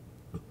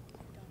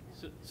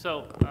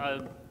 So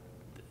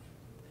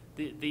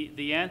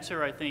the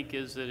answer, I think,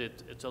 is that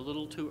it's a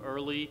little too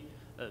early.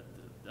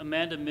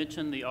 Amanda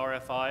mentioned the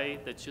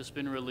RFI that's just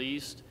been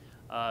released.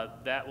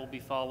 That will be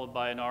followed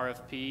by an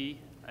RFP.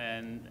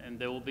 And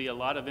there will be a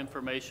lot of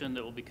information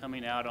that will be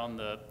coming out on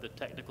the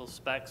technical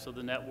specs of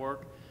the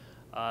network,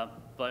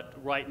 but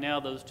right now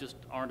those just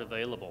aren't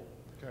available.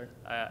 Okay.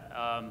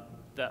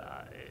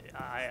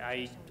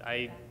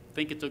 I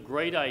think it's a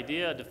great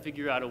idea to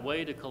figure out a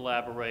way to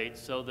collaborate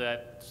so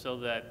that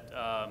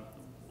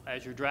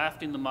as you're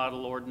drafting the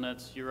model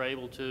ordinance, you're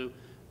able to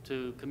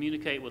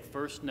communicate with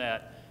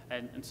FirstNet.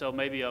 And so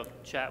maybe I'll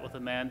chat with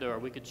Amanda, or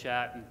we could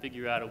chat and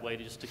figure out a way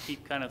to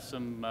keep kind of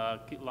some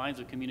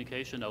lines of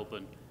communication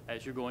open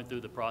as you're going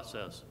through the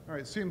process. All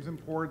right, seems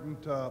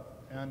important.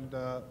 And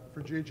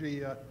for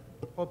Gigi,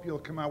 hope you'll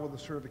come out with a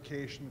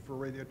certification for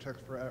radio techs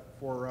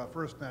for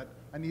FirstNet.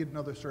 I need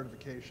another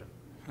certification.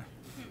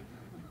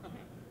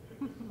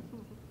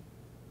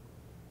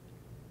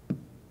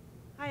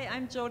 Hi,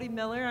 I'm Jody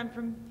Miller. I'm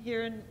from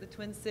here in the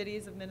Twin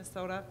Cities of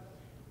Minnesota.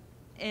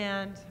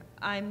 And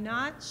I'm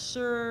not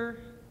sure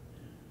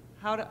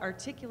how to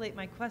articulate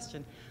my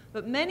question,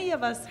 but many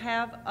of us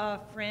have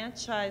a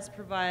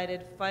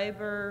franchise-provided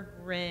fiber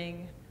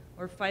ring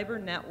or fiber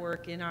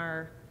network in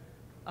our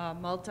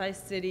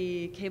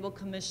multi-city cable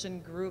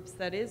commission groups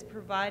that is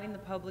providing the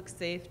public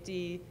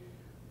safety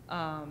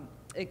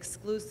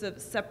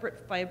exclusive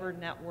separate fiber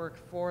network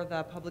for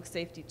the public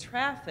safety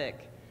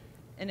traffic,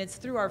 and it's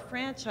through our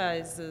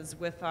franchises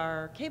with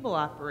our cable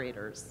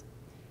operators.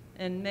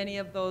 And many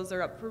of those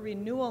are up for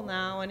renewal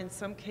now, and in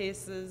some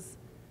cases,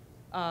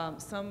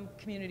 some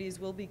communities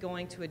will be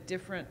going to a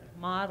different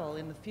model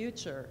in the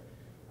future.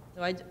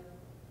 So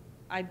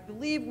I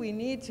believe we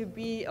need to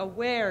be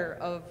aware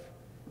of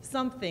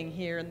something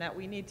here, and that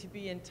we need to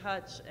be in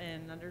touch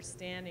and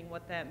understanding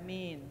what that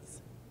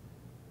means.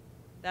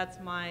 That's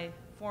my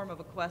form of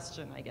a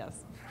question, I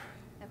guess.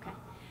 Okay.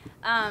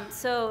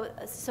 So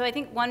I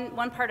think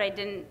one part I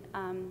didn't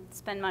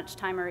spend much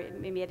time, or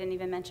maybe I didn't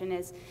even mention,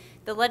 is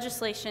the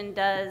legislation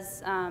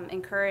does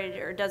encourage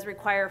or does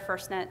require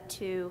FirstNet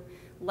to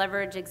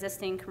leverage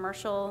existing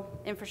commercial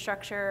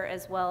infrastructure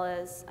as well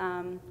as,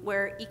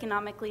 where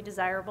economically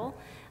desirable,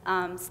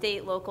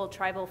 state, local,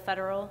 tribal,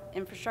 federal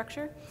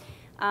infrastructure.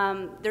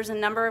 There's a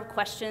number of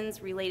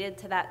questions related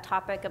to that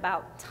topic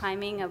about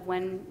timing of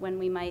when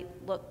we might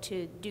look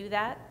to do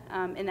that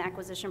in the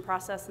acquisition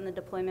process and the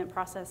deployment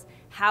process,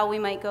 how we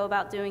might go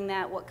about doing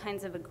that, what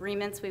kinds of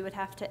agreements we would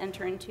have to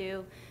enter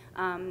into,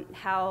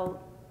 how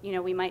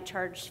we might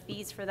charge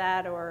fees for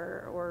that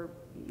or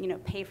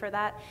pay for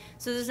that.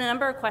 So there's a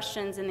number of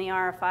questions in the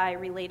RFI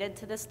related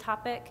to this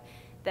topic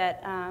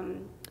that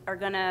are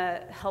going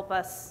to help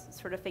us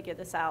sort of figure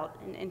this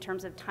out in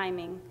terms of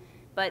timing.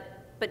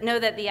 But know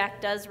that the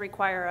Act does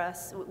require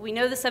us, we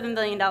know the $7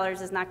 billion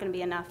is not going to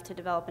be enough to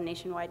develop a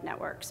nationwide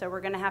network, so we're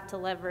going to have to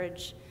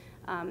leverage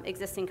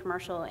existing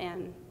commercial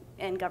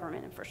and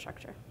government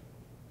infrastructure.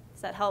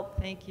 Does that help?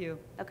 Thank you.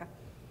 Okay.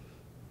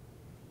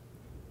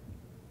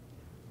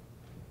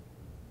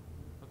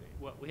 Okay,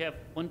 well, we have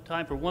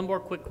time for one more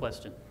quick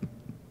question.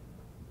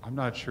 I'm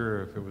not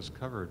sure if it was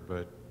covered,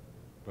 but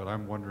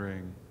I'm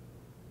wondering,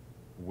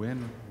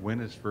 when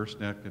is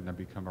FirstNet going to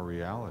become a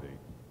reality?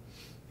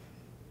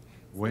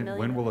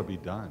 When will it be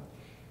done?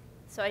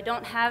 So I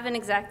don't have an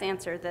exact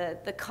answer.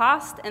 The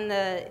cost and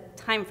the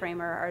time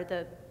frame are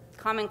the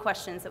common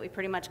questions that we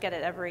pretty much get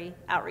at every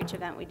outreach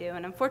event we do.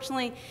 And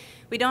unfortunately,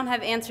 we don't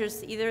have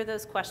answers to either of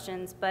those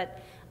questions,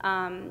 but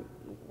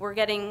we're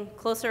getting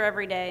closer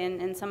every day,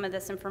 and some of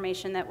this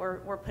information that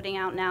we're putting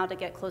out now to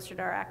get closer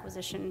to our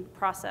acquisition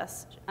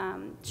process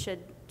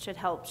should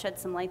help shed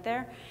some light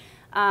there.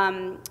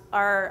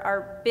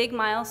 Our big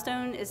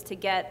milestone is to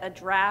get a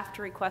draft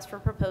request for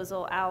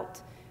proposal out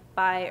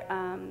by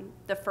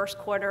the first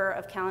quarter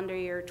of calendar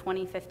year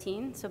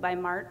 2015, so by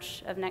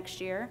March of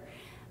next year.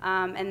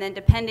 And then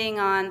depending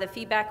on the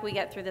feedback we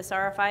get through this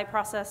RFI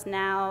process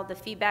now, the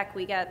feedback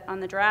we get on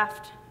the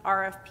draft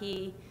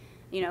RFP,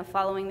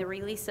 following the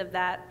release of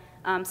that,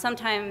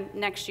 sometime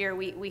next year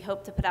we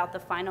hope to put out the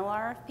final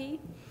RFP.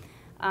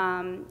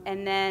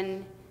 And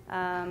then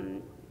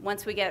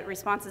once we get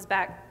responses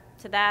back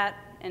to that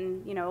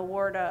and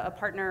award a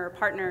partner or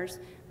partners,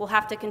 we'll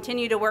have to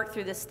continue to work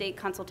through the state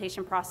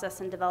consultation process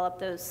and develop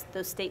those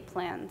state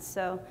plans.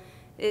 So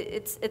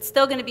it's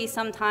still going to be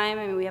some time.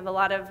 I mean, we have a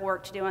lot of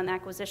work to do on the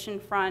acquisition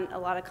front, a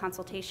lot of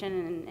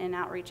consultation and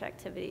outreach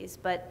activities,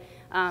 but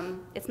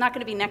it's not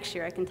going to be next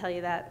year, I can tell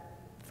you that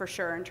for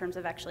sure, in terms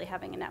of actually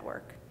having a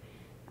network,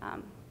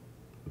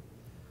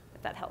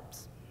 if that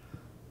helps.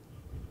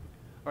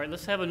 All right,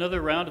 let's have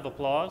another round of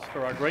applause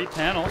for our great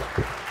panel.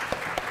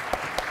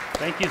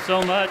 Thank you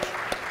so much.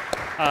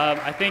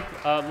 I think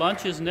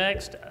lunch is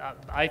next.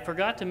 I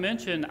forgot to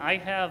mention, I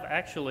have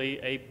actually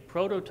a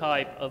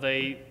prototype of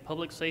a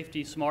public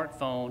safety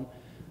smartphone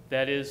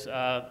that is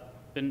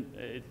been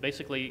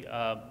basically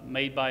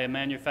made by a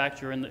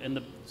manufacturer in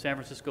the San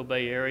Francisco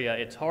Bay Area.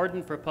 It's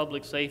hardened for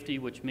public safety,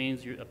 which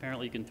means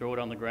apparently you can throw it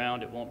on the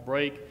ground, it won't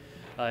break.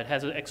 It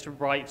has an extra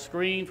bright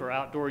screen for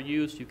outdoor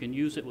use. You can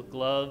use it with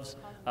gloves,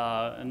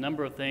 a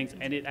number of things,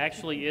 and it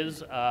actually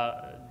is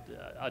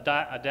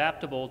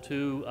adaptable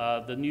to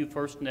the new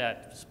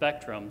FirstNet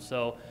spectrum.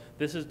 So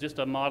this is just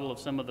a model of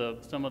some of the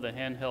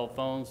handheld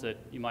phones that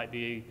you might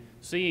be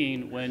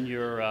seeing when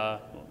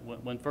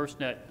when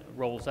FirstNet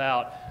rolls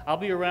out. I'll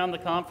be around the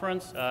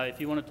conference. If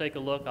you want to take a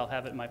look, I'll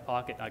have it in my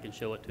pocket. I can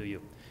show it to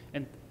you.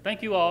 And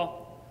thank you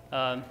all.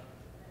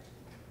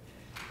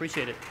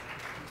 Appreciate it.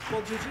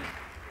 Well, Gigi,